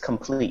and it's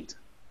complete.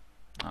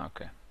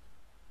 Okay.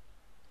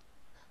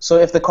 So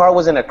if the car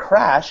was in a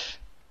crash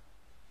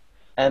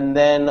and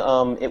then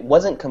it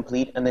wasn't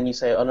complete, and then you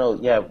say, oh no,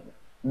 yeah,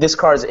 this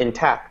car is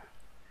intact.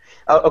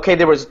 Okay,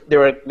 there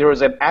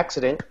was an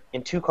accident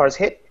and two cars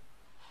hit.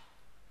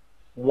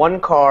 One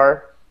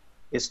car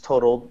is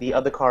totaled, the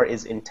other car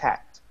is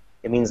intact.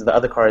 It means the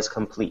other car is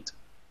complete.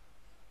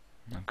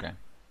 Okay.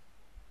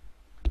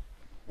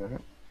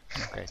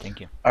 Okay,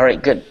 thank you. All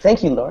right, good.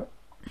 Thank you, Laura.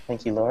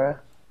 Thank you, Laura.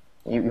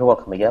 You're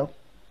welcome, Miguel.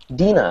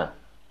 Dina,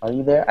 are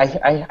you there?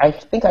 I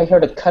think I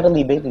heard a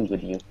cuddly baby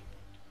with you.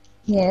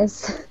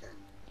 Yes,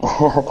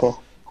 Okay.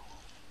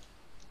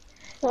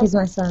 he's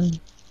my son.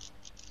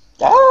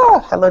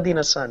 Ah, hello,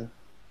 Dina's son.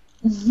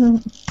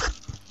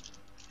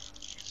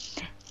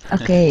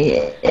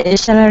 Okay,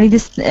 shall I read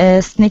this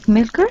Snake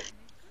Milker?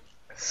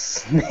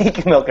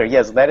 Snake Milker.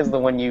 Yes, that is the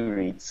one you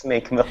read.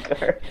 Snake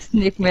Milker.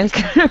 Snake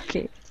Milker,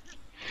 okay.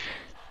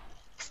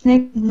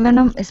 Snake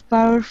venom is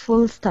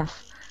powerful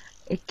stuff.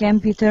 It can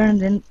be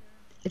turned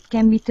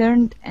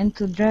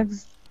into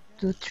drugs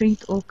to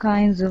treat all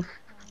kinds of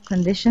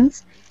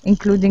conditions,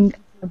 including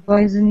a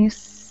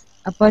poisonous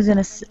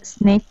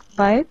snake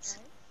bite.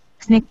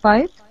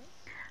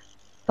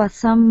 But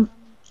some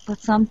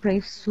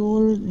brave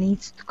soul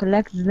needs to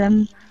collect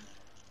them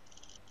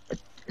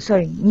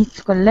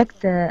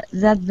collect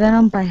that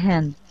venom by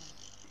hand.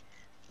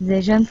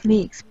 They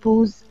gently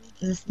expose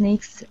the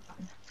snake's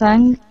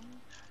fang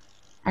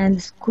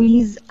and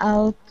squeeze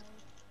out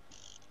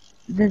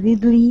the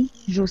deadly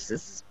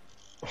juices.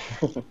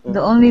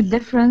 The only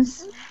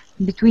difference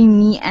between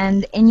me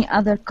and any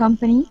other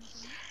company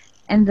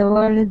in the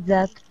world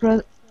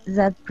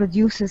that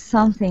produces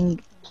something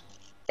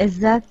is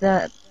that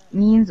the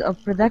means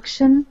of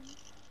production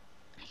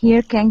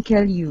here can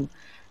kill you.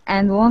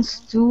 And once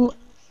to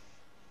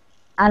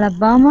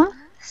Alabama,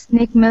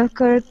 snake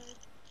milker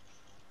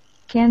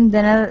Ken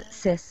Darnell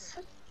says.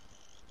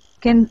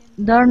 Ken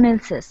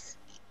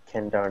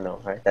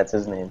Darno, right? That's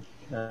his name.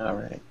 All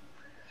right.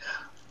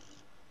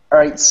 All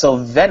right, so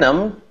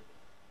venom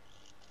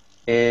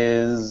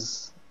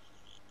is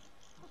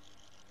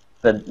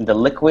the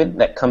liquid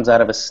that comes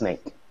out of a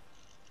snake.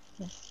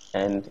 Yes.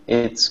 And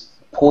it's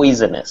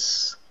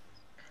poisonous.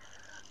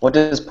 What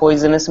does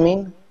poisonous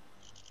mean?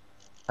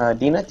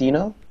 Dina, do you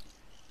know?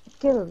 It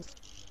kills.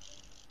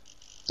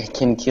 It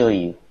can kill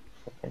you.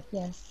 Okay.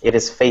 Yes. It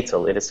is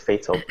fatal. It is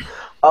fatal.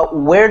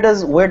 Where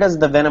does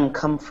the venom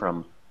come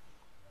from?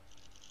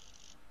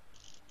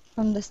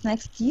 From the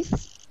snake's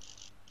teeth.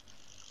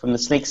 From the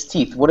snake's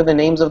teeth. What are the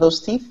names of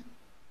those teeth?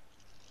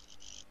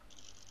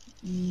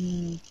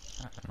 Mm,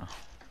 I don't know.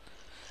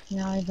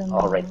 no, I don't know.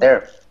 Oh, right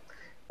there.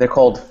 They're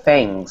called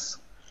fangs.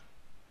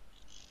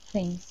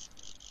 Things.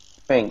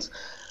 Fangs.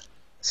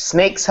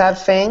 Snakes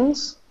have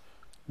fangs.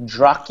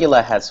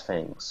 Dracula has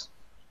fangs.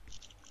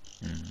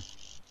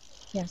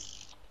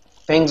 Yes.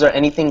 Fangs are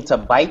anything to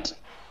bite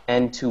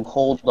and to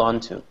hold on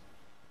to.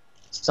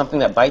 Something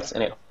that bites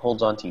and it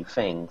holds on to you.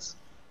 Fangs.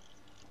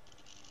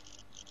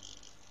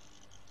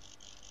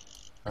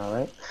 All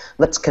right.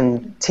 Let's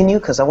continue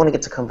because I want to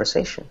get to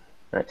conversation.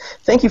 All right.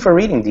 Thank you for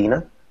reading,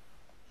 Dina.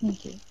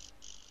 Thank you.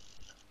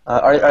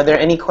 Are there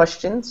any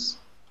questions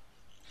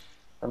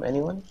from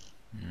anyone?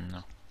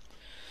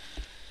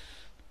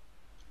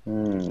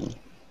 No.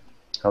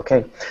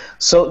 Okay.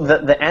 So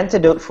the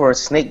antidote for a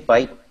snake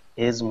bite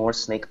is more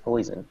snake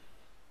poison.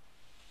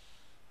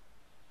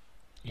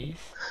 Is?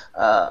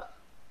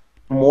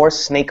 More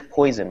snake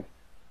poison.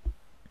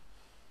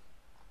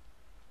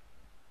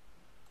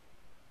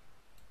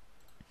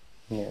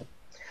 Yeah.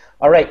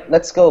 All right,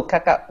 let's go.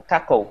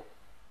 Kako.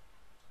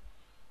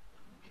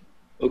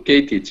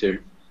 Okay,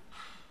 teacher.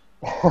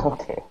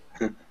 Okay.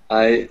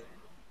 I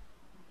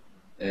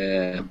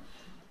uh,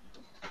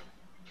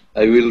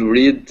 I will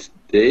read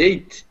the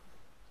 8.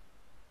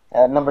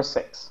 Number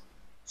 6.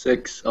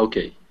 6.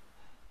 Okay.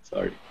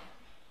 Sorry.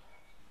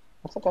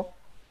 That's okay.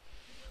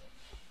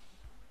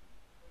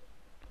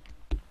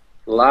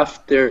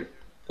 Laughter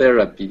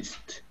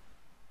therapist.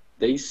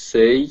 They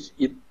say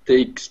it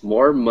takes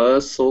more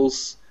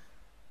muscles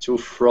to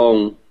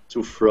frown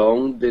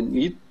than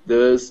it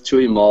does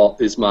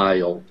to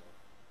smile.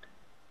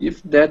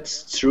 If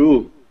that's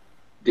true,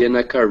 then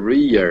a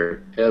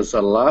career as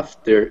a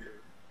laughter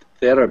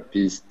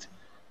therapist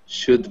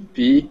should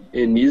be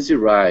an easy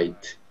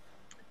ride.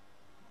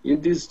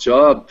 In this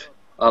job,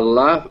 a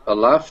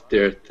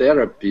laughter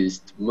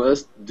therapist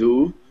must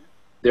do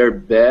their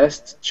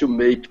best to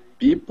make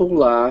people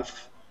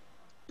laugh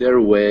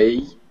their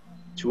way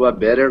to a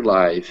better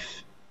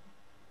life.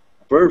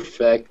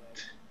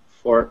 Perfect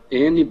for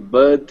any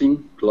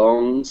budding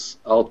clowns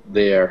out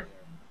there.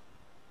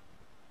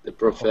 The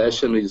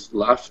profession is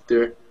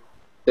laughter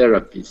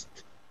therapist.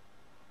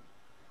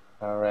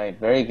 All right,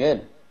 very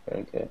good.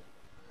 Very good.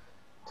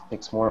 It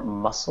takes more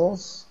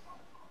muscles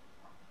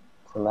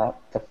to laugh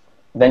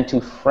than to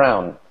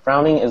frown.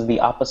 Frowning is the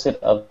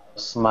opposite of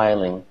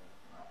smiling.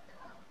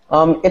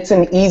 It's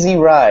an easy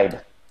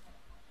ride.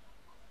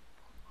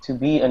 To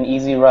be an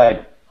easy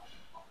ride.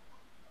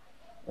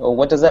 Well,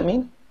 what does that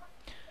mean?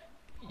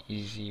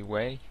 Easy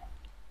way?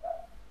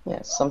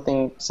 Yeah,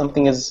 something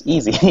is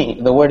easy.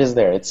 The word is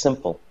there. It's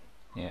simple.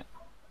 Yeah.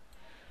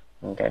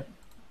 Okay.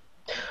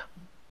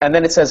 And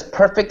then it says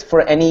perfect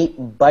for any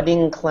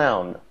budding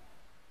clown.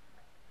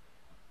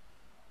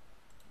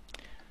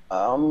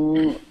 I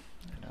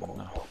don't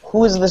know.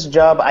 Who is this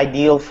job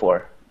ideal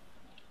for?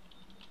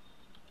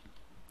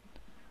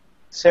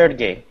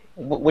 Sergey,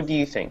 what do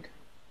you think?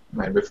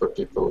 Maybe for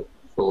people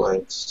who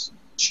likes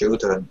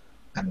children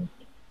and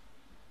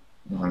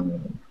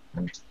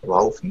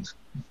laughing.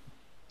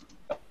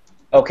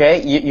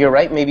 Okay, you're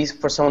right, maybe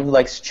for someone who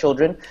likes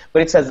children,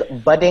 but it says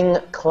budding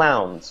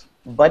clowns.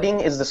 Budding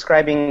is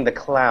describing the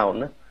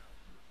clown.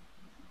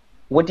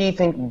 What do you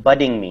think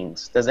budding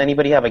means? Does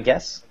anybody have a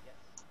guess?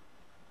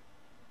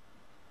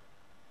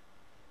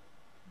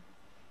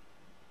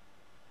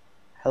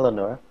 Hello,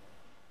 Nora.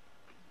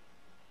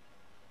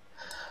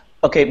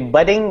 Okay,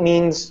 budding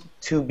means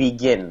to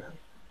begin.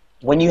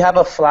 When you have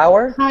a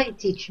flower, Hi,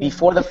 teacher.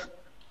 before the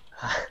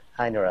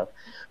hi, Nora.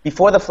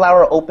 Before the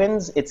flower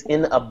opens, it's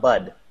in a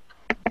bud.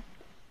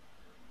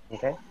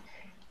 Okay?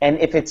 And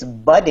if it's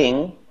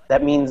budding,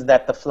 that means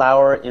that the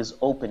flower is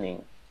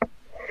opening.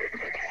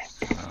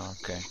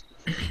 Okay.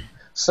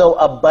 So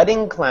a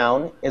budding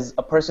clown is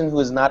a person who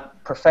is not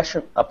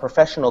a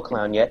professional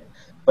clown yet,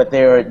 but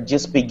they're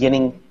just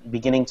beginning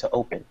to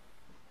open.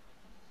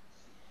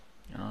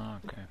 Oh,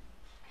 okay.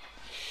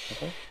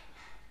 Okay.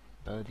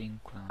 Budding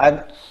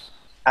clouds.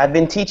 I've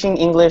been teaching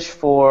English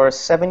for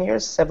 7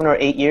 or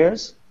 8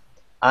 years.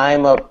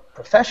 I'm a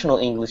professional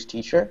English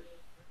teacher,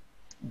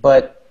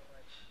 but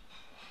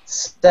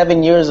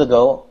 7 years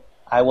ago,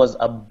 I was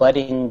a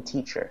budding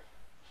teacher.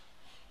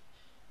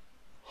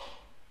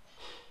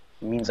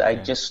 It means I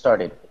Okay. just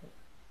started.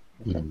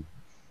 Okay. Mm.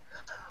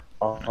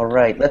 All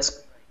right,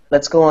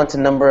 let's go on to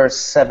number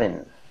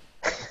 7.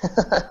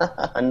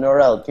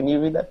 Norel, can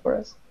you read that for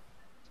us?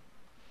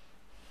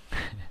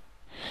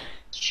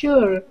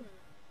 Sure.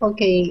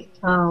 Okay.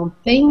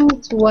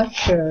 Paint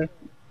washer.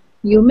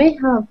 You may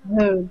have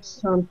heard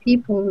some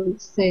people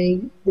say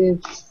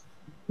that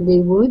they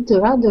would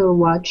rather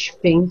watch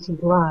paint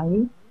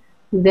dry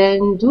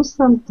than do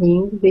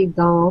something they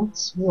don't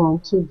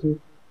want to do.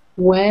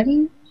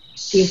 Well,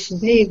 if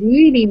they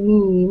really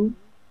mean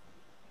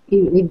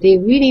if they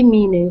really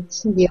mean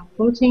it, the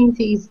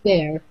opportunity is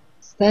there.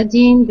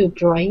 Studying the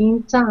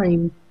drying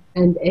time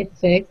and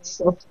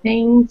effects of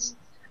paint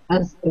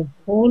as a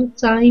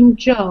full-time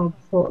job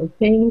for a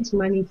paint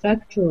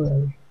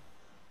manufacturer.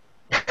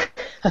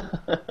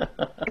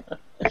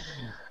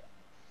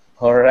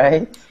 All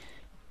right.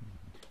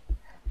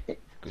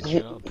 Good He-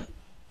 job.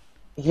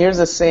 Here's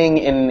a saying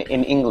in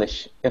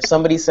English. If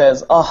somebody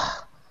says,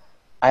 "Oh,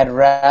 I'd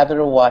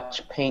rather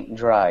watch paint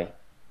dry."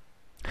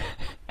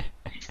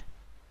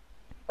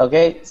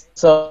 Okay,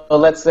 so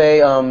let's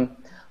say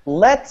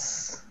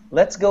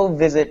let's go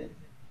visit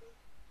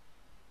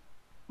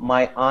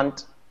my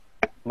aunt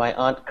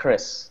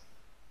Chris.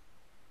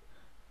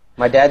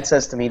 My dad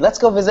says to me, "Let's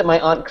go visit my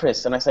aunt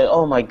Chris," and I say,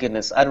 "Oh my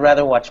goodness, I'd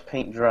rather watch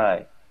paint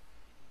dry."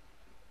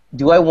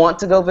 Do I want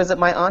to go visit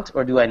my aunt,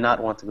 or do I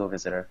not want to go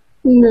visit her?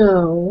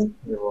 No,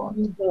 You want.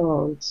 you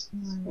don't.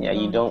 Yeah,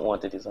 you don't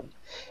want to do something.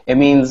 It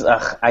means,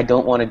 ugh, I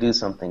don't want to do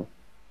something.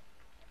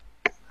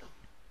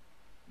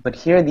 But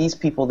here, these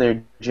people,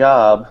 their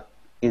job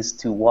is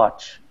to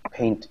watch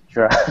paint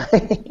dry.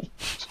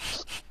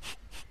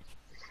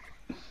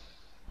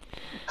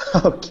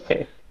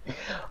 Okay.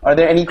 Are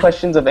there any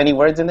questions of any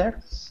words in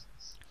there?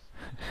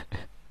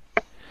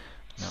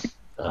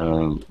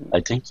 I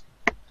think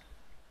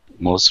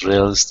most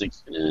realistic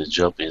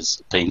job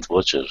is paint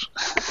watcher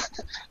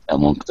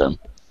among them.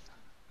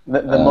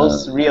 The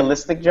most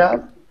realistic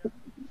job?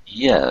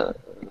 Yeah,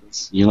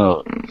 you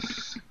know,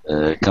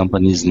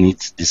 companies need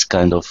this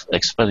kind of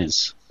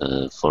experience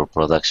for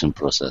production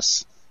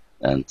process,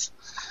 and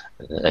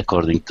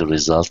according to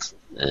result,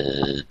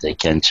 they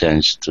can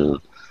change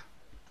to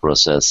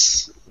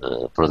process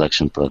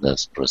production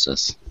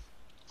process.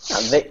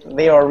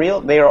 They are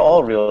real. They are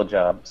all real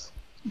jobs.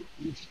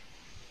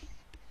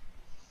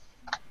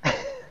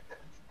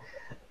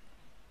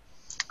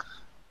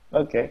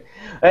 Okay,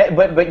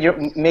 but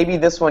maybe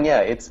this one,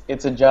 yeah,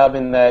 it's a job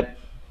in that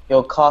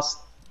it'll cost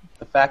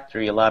the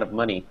factory a lot of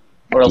money,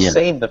 or it'll Yeah.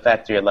 save the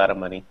factory a lot of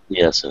money.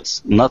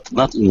 Yes. Not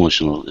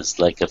emotional. It's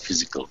like a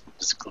physical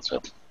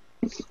job,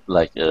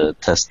 like a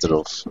tester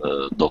of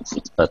dog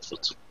food, pet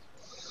food.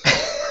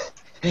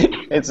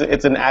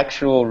 It's an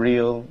actual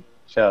real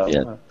job.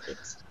 Yeah. Huh?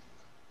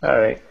 All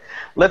right,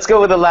 let's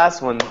go with the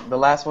last one. The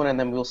last one, and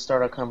then we'll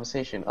start our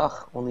conversation. Ugh,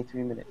 only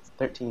 3 minutes.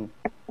 13.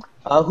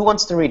 Who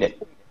wants to read it?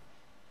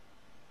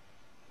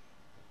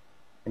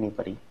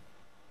 Anybody?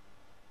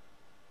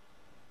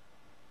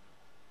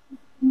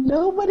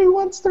 Nobody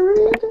wants to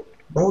read it.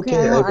 Okay,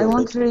 Okay, I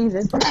want to read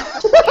it.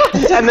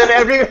 And then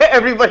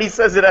everybody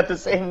says it at the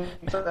same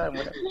time.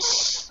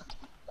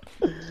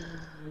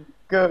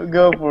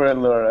 Go for it,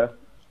 Laura.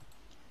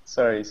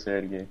 Sorry,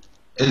 Sergey.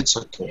 It's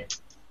okay.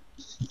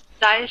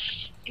 Dice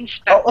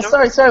inspector. Oh,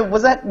 sorry.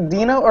 Was that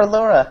Dina or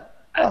Laura?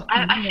 Oh,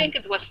 I think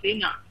it was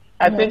Dina.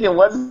 I think it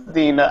was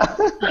Dina.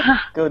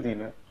 Go,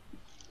 Dina.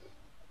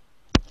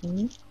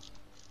 Okay.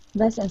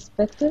 Dice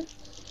Inspector.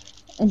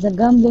 In the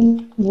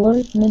gambling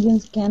world,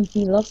 millions can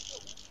be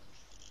lost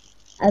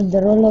at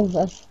the roll of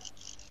a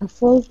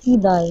faulty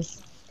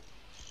dice.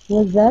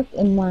 With that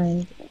in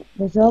mind,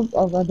 the job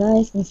of a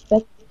dice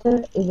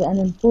inspector is an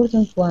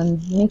important one,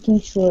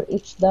 making sure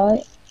each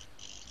die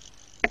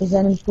is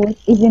in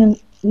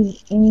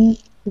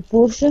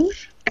proportion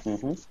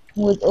Mm-hmm.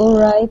 with all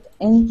right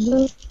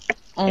angles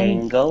and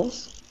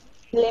Angles.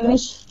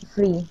 blemish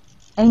free.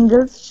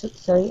 Angles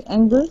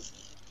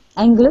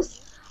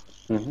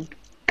Mm-hmm.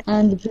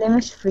 and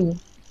blemish free.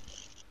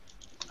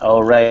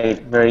 All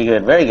right. Very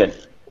good. Very good.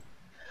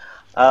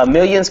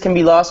 Millions can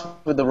be lost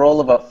with the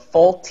roll of a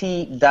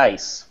faulty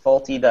dice.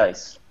 Faulty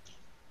dice.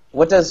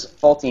 What does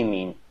faulty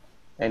mean?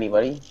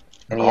 Anybody?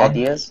 Any Wrong.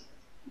 ideas?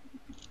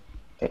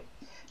 Okay.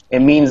 It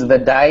means the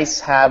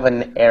dice have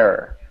an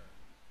error.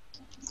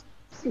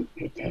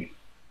 Okay.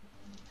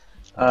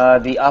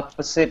 The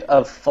opposite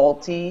of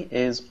faulty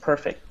is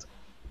perfect.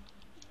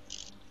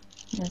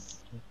 Yes.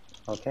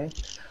 Okay.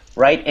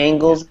 Right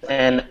angles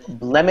and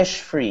blemish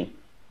free.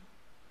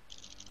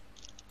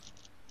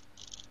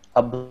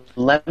 A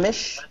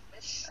blemish,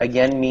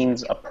 again,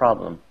 means a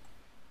problem.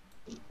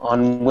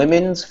 On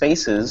women's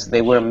faces,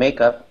 they wear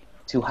makeup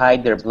to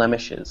hide their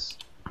blemishes.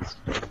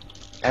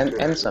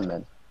 And some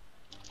men.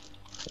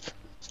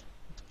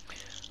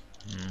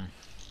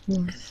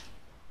 Yes.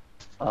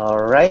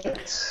 All right.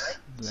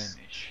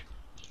 Blemish.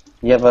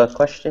 You have a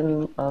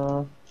question,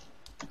 No.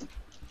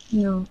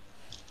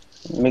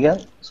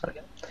 Miguel? Sorry.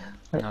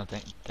 No,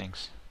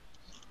 thanks.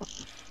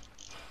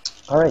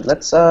 All right.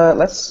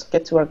 Let's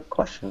get to our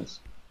questions.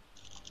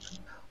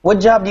 What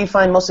job do you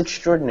find most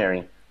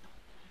extraordinary?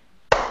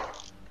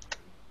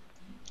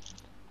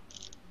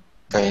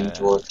 Paint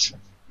watch.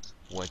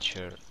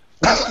 Watcher.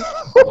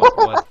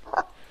 What?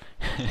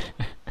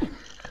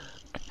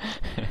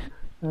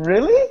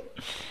 Really?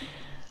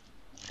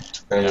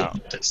 Very No.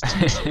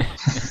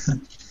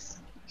 interesting.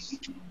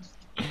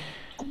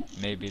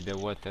 Maybe the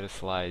water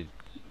slide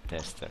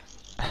tester.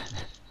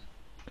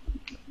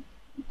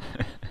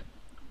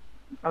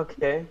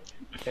 Okay.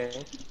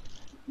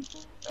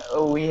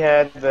 We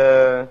had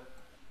the.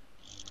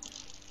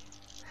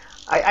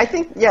 I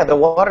think the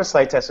water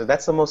slide tester.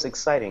 That's the most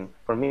exciting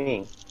for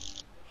me.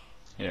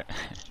 Yeah.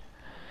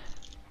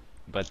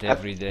 But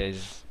every day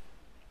is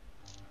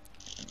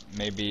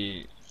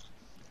maybe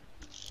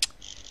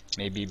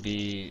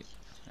be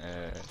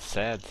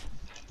sad.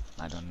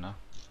 I don't know.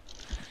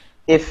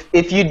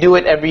 If you do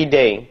it every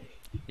day,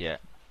 Yeah.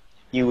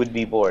 you would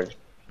be bored.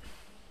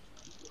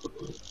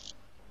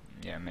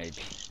 Yeah,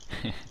 maybe.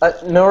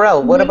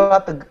 Norel, what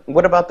about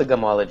the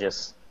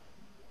gumologist?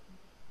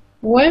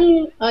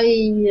 Well,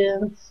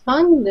 I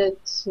find it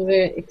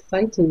very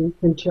exciting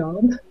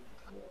job.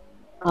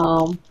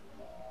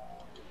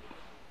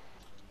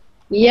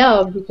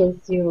 Yeah, because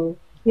you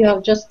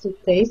have just to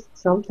taste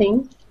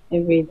something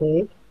every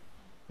day.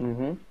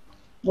 Mm-hmm.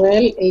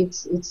 Well,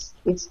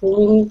 it's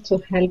going to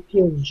help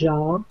your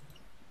jaw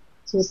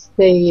to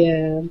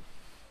stay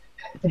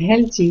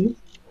healthy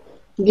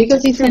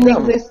because it's an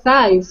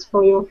exercise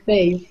for your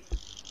face.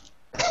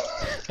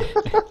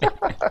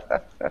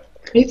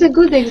 It's a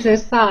good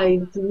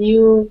exercise.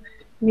 You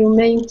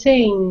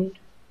maintain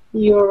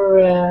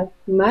your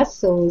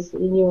muscles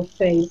in your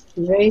face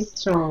very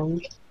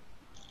strong.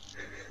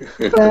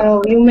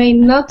 So you may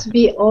not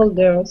be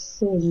older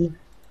soon.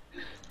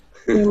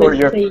 You Or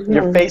may stay your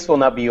young. face will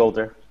not be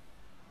older.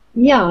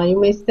 Yeah, you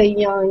may stay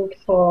young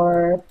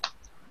for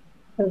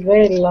a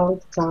very long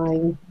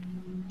time.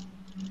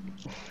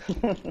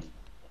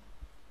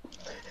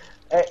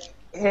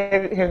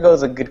 Here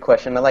goes a good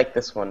question. I like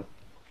this one.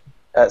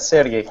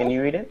 Sergey, can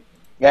you read it?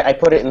 Yeah, I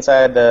put it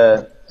inside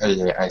the.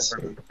 Yeah, I see.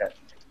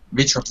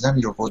 Which of them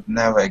you would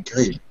never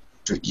agree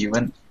to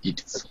even if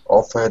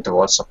offered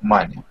lots of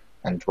money,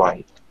 and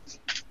why?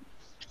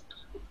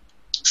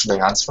 Should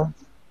I answer?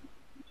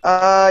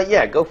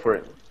 Yeah, go for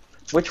it.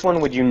 Which one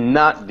would you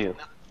not do?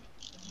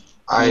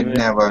 I'd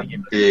never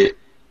be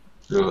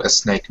a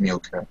snake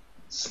milker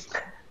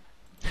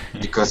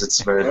because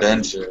it's very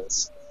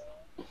dangerous.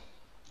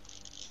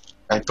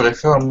 I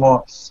prefer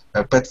more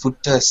a pet food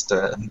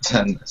tester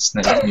than a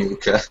snake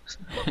milker.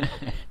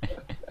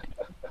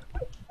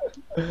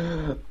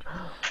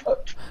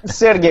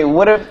 Sergey,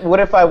 what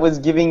if I was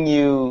giving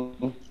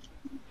you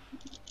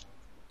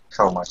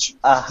How much?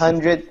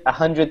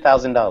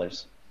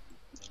 $100,000?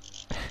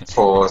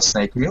 For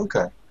snake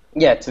milker?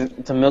 Yeah,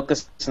 to milk a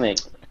snake.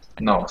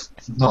 No,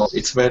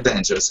 it's very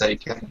dangerous. I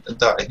can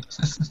die.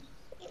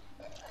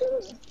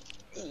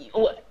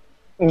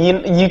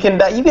 You can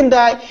die. You can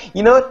die.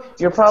 You know what?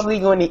 You're probably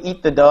going to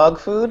eat the dog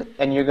food,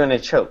 and you're going to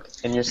choke,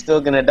 and you're still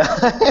going to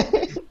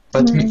die.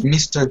 But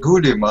Mr.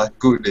 Goody, Mark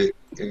Goody,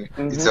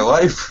 is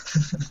alive.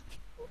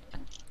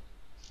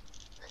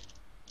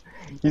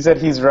 You said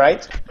he's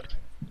right?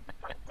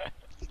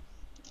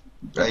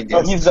 I guess.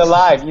 Oh, he's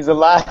alive. He's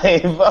alive.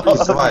 He's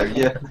alive,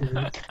 yeah.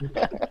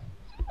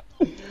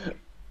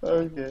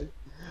 Okay.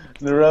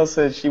 Narelle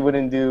said she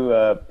wouldn't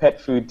do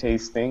pet food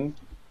tasting.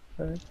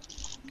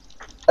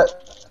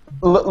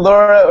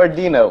 Laura or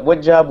Dina,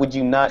 what job would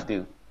you not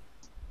do?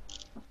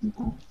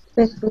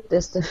 Pet food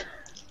tester.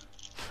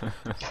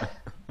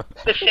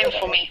 The same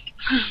for me.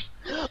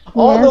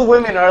 All the Yes.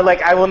 women are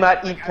like, I will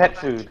not eat pet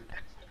food.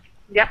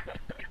 Yep.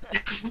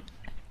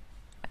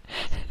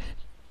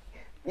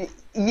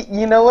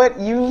 You know what?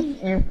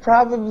 You've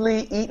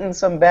probably eaten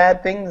some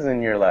bad things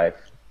in your life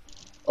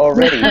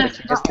already, but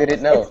you just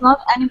didn't know. It's not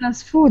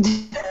animals' food.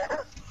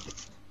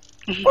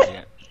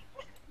 Yeah.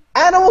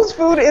 Animals'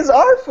 food is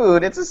our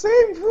food. It's the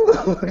same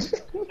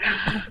food.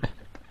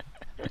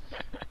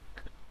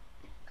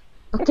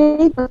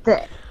 Okay,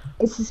 but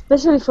it's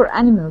especially for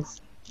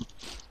animals.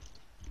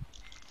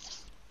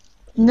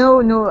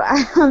 No,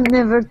 I'll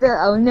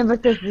never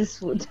taste this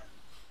food.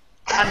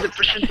 And the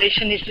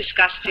presentation is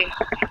disgusting.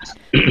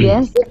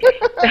 Yes.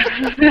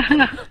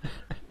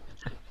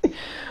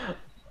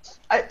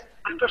 I,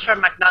 I prefer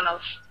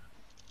McDonald's.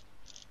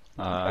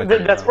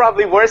 that's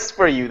probably worse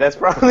for you. That's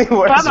probably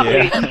worse.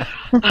 Probably.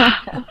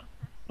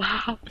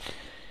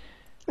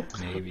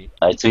 Maybe.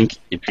 I think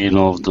if you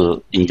know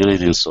the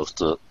ingredients of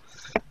the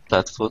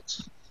pet food,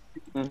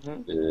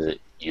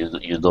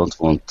 you don't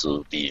want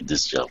to be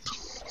this job.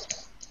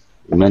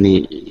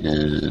 Many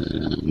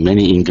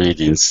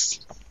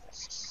ingredients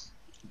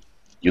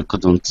you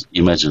couldn't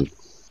imagine.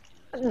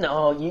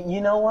 No,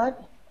 you know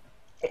what?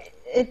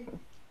 It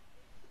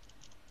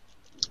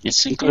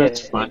It's yeah, included,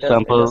 for it does.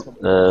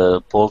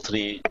 example,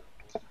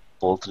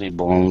 poultry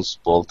bones,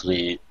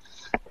 poultry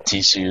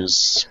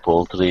tissues,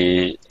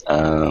 poultry,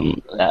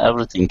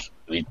 everything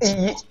with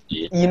You,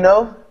 poultry. you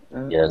know,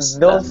 Yes,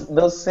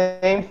 those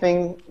same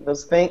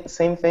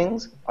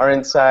things are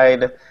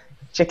inside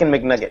chicken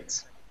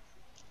McNuggets.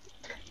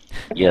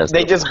 yes,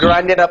 They just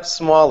grind it up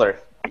smaller.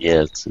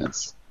 yes,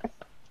 yes.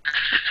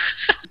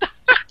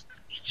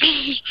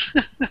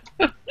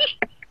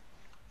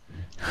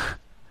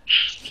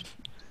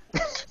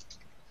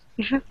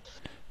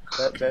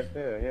 That's it,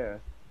 yeah.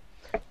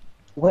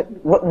 What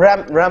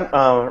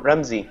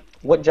Ramsey?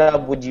 What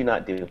job would you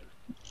not do?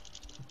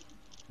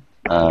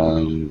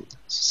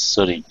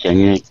 Sorry, can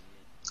you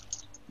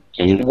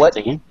repeat What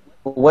again?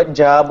 what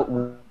job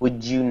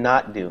would you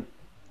not do?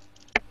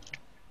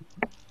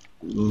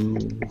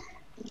 Mm,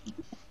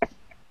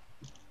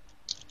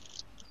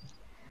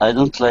 I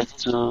don't like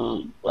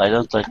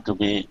to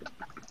be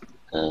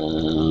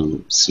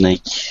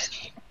snake.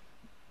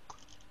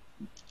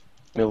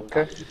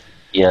 Milker?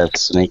 Yeah,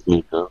 snake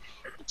maker.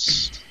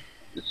 It's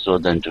it's so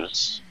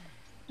dangerous.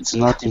 It's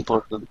not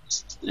important.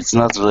 It's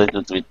not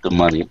related with the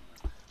money.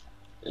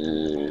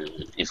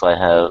 If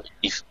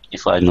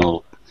I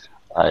know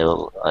I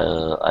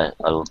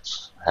would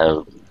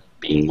have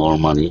been more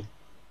money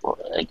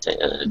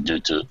due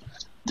to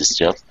this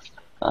job.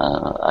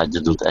 I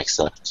didn't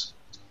accept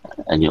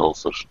any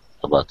offer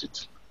about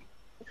it.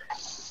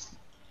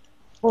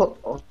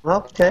 Well,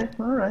 okay,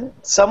 all right.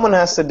 Someone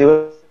has to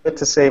do it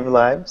to save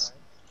lives.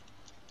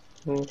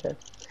 Okay.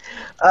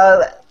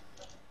 Uh,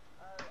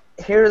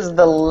 Here's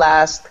the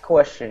last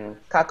question.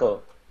 Kako,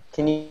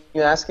 can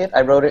you ask it?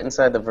 I wrote it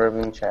inside the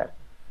Verbling chat.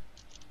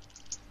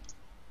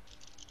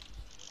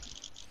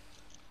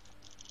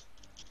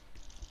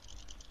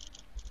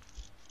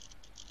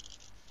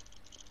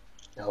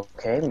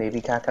 Okay,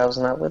 maybe Kakao's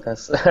not with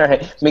us. All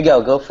right,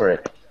 Miguel, go for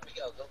it.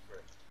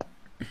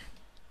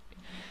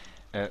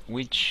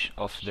 Which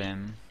of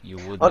them you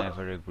would Oh,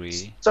 never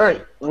agree sorry,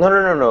 to?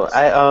 no.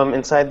 I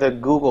inside the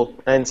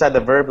inside the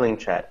Verbling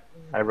chat,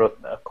 I wrote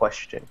a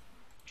question.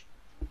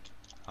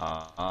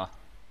 Uh,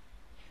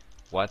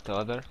 what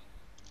other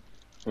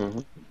Hmm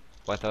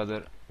what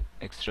other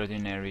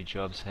extraordinary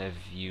jobs have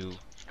you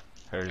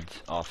heard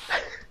of?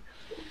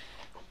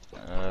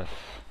 Uh,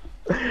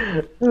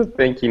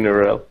 Thank you,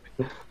 Norel.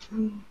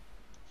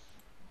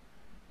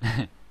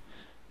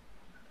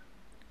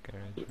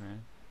 Garage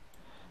man.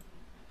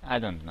 I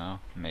don't know.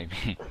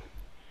 Maybe.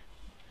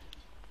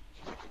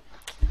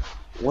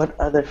 What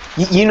other?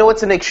 You know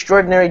what's an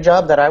extraordinary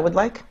job that I would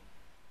like?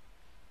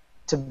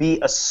 To be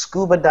a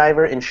scuba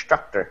diver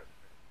instructor.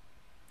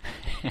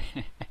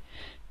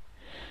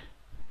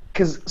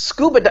 Because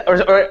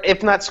or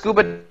if not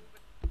scuba,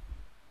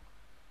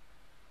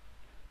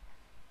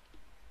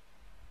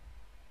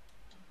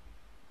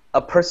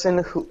 a person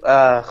who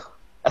a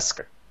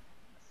skier.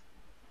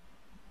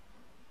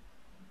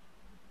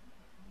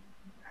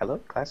 Hello,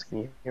 class, can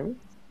you hear me?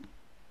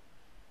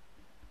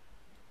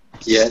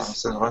 Yes.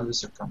 Something wrong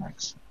with your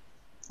connection.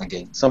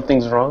 Again.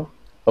 Something's wrong.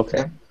 Okay.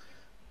 Yeah.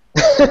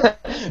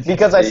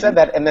 Because I said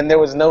that and then there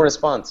was no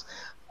response.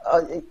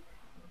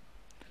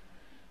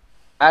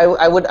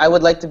 I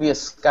would like to be a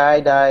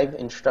skydive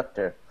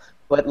instructor,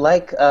 but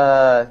like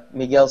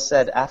Miguel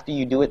said, after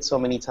you do it so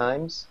many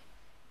times,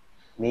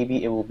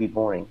 maybe it will be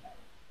boring.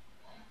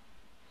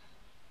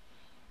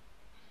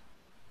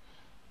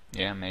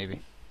 Yeah,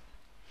 maybe.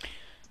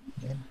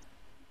 Yeah.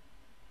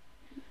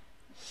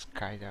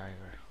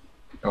 Skydiver.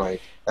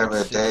 Like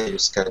every day you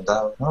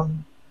skydive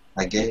on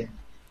again.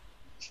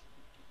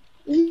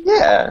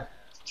 Yeah,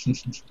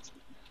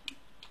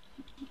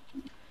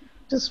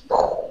 just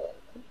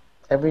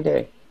every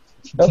day.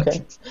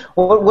 Okay.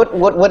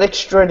 What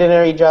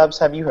extraordinary jobs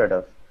have you heard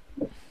of?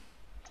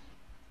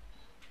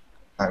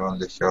 I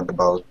only heard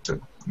about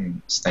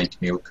snake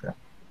milker,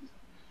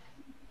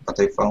 but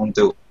I found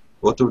the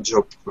water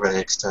job very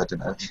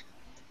extraordinary.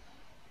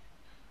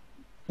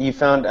 You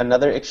found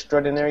another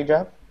extraordinary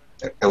job?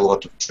 A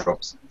lot of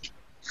jobs.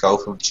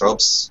 Half of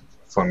jobs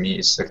for me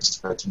is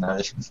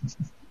extraordinary.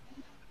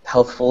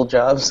 Healthful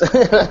jobs?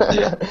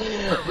 Yeah.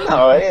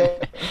 Oh,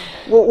 yeah.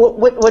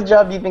 What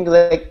job do you think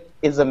like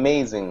is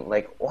amazing?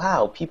 Like,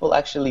 wow, people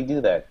actually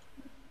do that.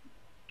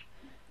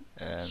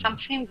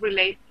 Something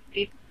related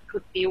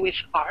could be with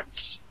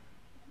arts,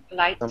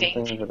 like Something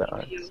painting. with the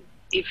arts.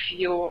 If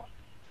you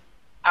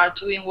are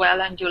doing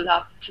well and you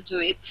love to do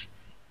it,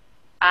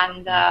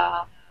 and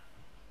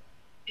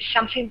it's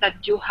something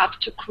that you have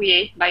to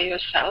create by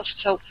yourself.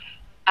 So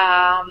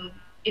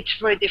it's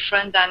very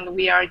different than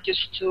we are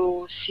used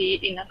to see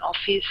in an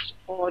office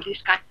or this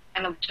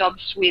kind of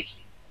jobs with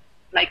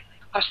like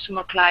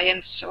customer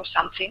clients or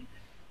something.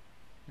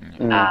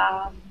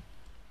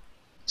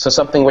 So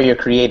something where you're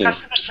creating.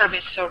 Customer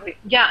service, sorry.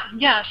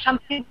 Yeah,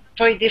 something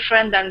very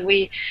different than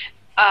we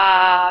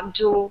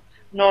do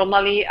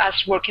normally as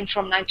working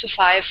from 9 to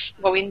 5,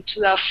 going to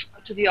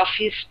the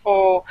office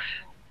or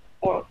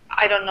or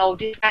I don't know,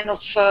 this kind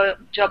of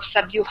jobs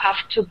that you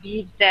have to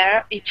be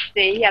there each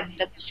day at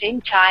the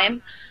same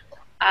time.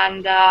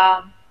 And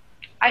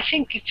I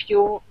think if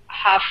you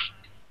have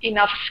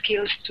enough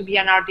skills to be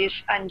an artist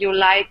and you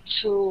like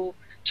to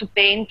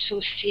paint,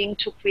 to sing,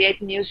 to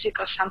create music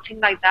or something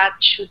like that,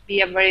 should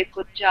be a very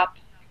good job.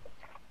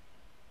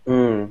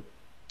 Mm.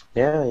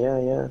 Yeah, yeah,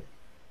 yeah.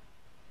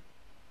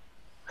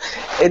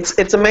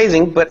 It's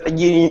amazing, but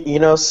you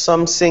know,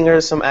 some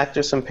singers, some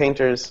actors, some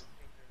painters,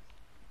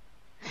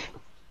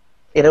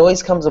 it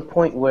always comes a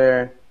point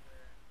where,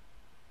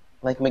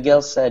 like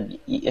Miguel said,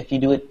 if you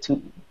do it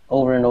too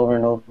over and over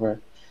and over,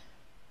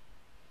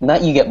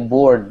 not you get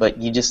bored, but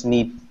you just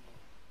need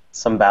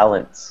some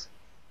balance.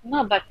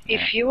 No, but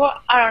if you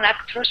are an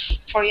actress,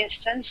 for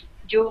instance,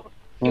 you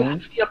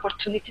have the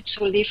opportunity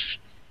to live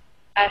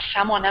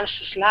someone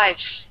else's life,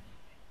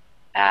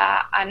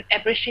 and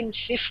everything's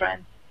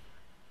different.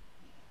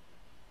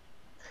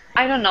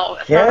 I don't know.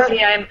 Yeah.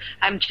 Probably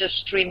I'm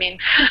just dreaming.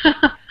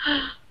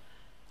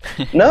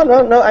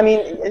 No. I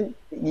mean,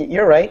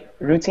 you're right.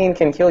 Routine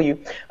can kill you.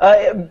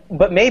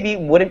 But maybe,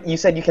 what if you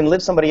said you can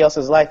live somebody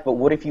else's life? But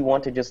what if you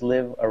want to just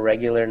live a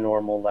regular,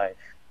 normal life?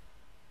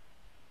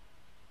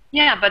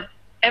 Yeah, but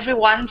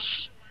everyone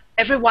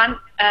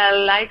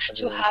likes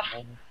to have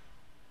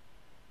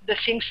the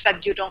things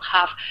that you don't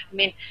have. I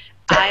mean,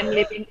 I'm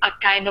living a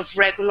kind of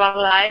regular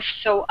life,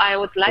 so I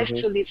would like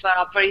to live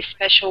a very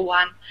special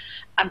one.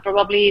 And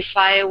probably if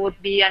I would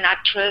be an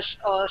actress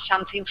or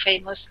something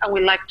famous, I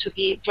would like to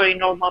be very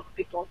normal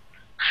people.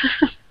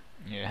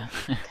 Yeah.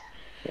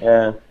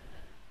 Yeah.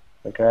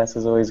 The grass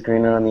is always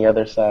greener on the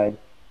other side.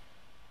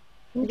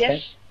 Okay.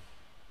 Yes.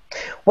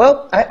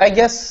 Well, I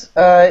guess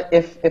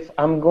if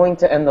I'm going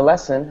to end the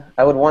lesson,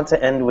 I would want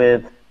to end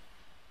with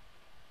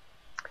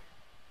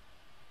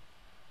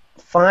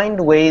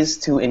find ways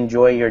to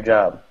enjoy your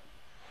job.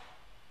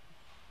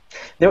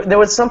 There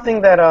was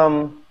something that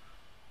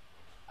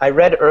I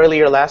read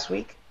earlier last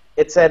week.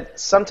 It said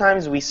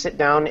sometimes we sit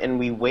down and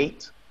we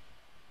wait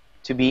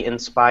to be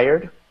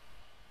inspired,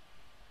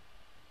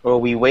 or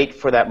we wait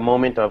for that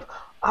moment of,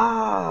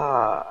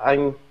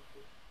 I'm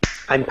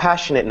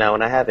passionate now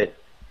and I have it.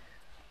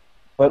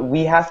 But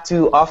we have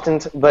to often,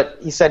 but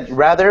he said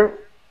rather,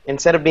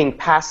 instead of being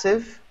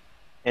passive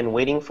and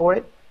waiting for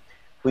it,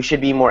 we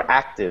should be more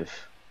active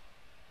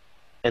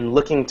and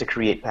looking to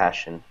create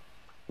passion,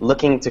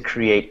 looking to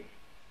create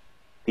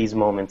these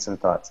moments and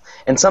thoughts.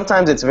 And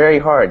sometimes it's very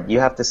hard. You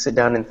have to sit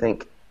down and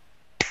think,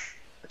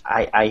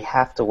 I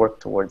have to work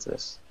towards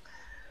this.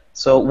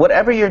 So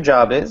whatever your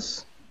job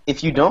is,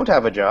 if you don't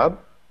have a job,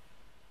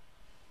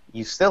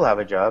 you still have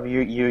a job.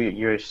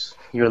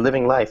 You're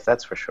living life,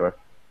 that's for sure.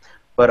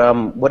 But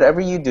whatever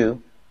you do,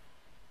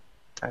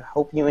 I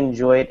hope you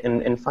enjoy it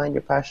and find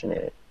your passion in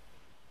it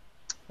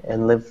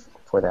and live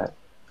for that.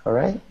 All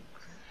right?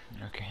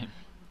 Okay.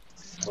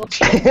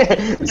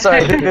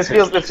 Sorry,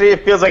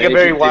 it feels like a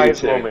very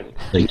wise moment.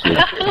 Thank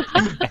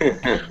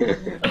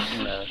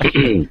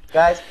you.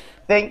 Guys,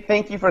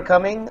 thank you for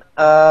coming.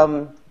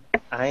 I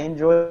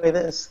enjoy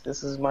this.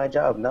 This is my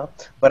job, no?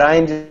 But I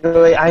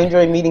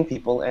enjoy meeting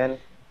people, and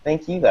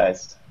thank you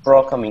guys for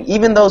all coming,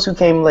 even those who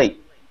came late.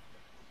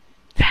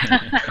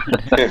 Thank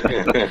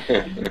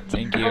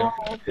you.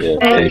 Yeah,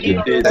 Thank thank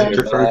you. you. Thank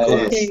you for Bye.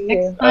 this.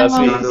 Next I'll time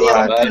see you. on the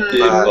other Bye, time.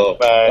 people.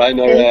 Bye. Bye,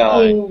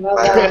 Noel. Thank you.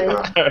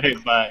 Bye-bye. All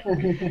right, bye.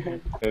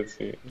 Let's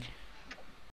see.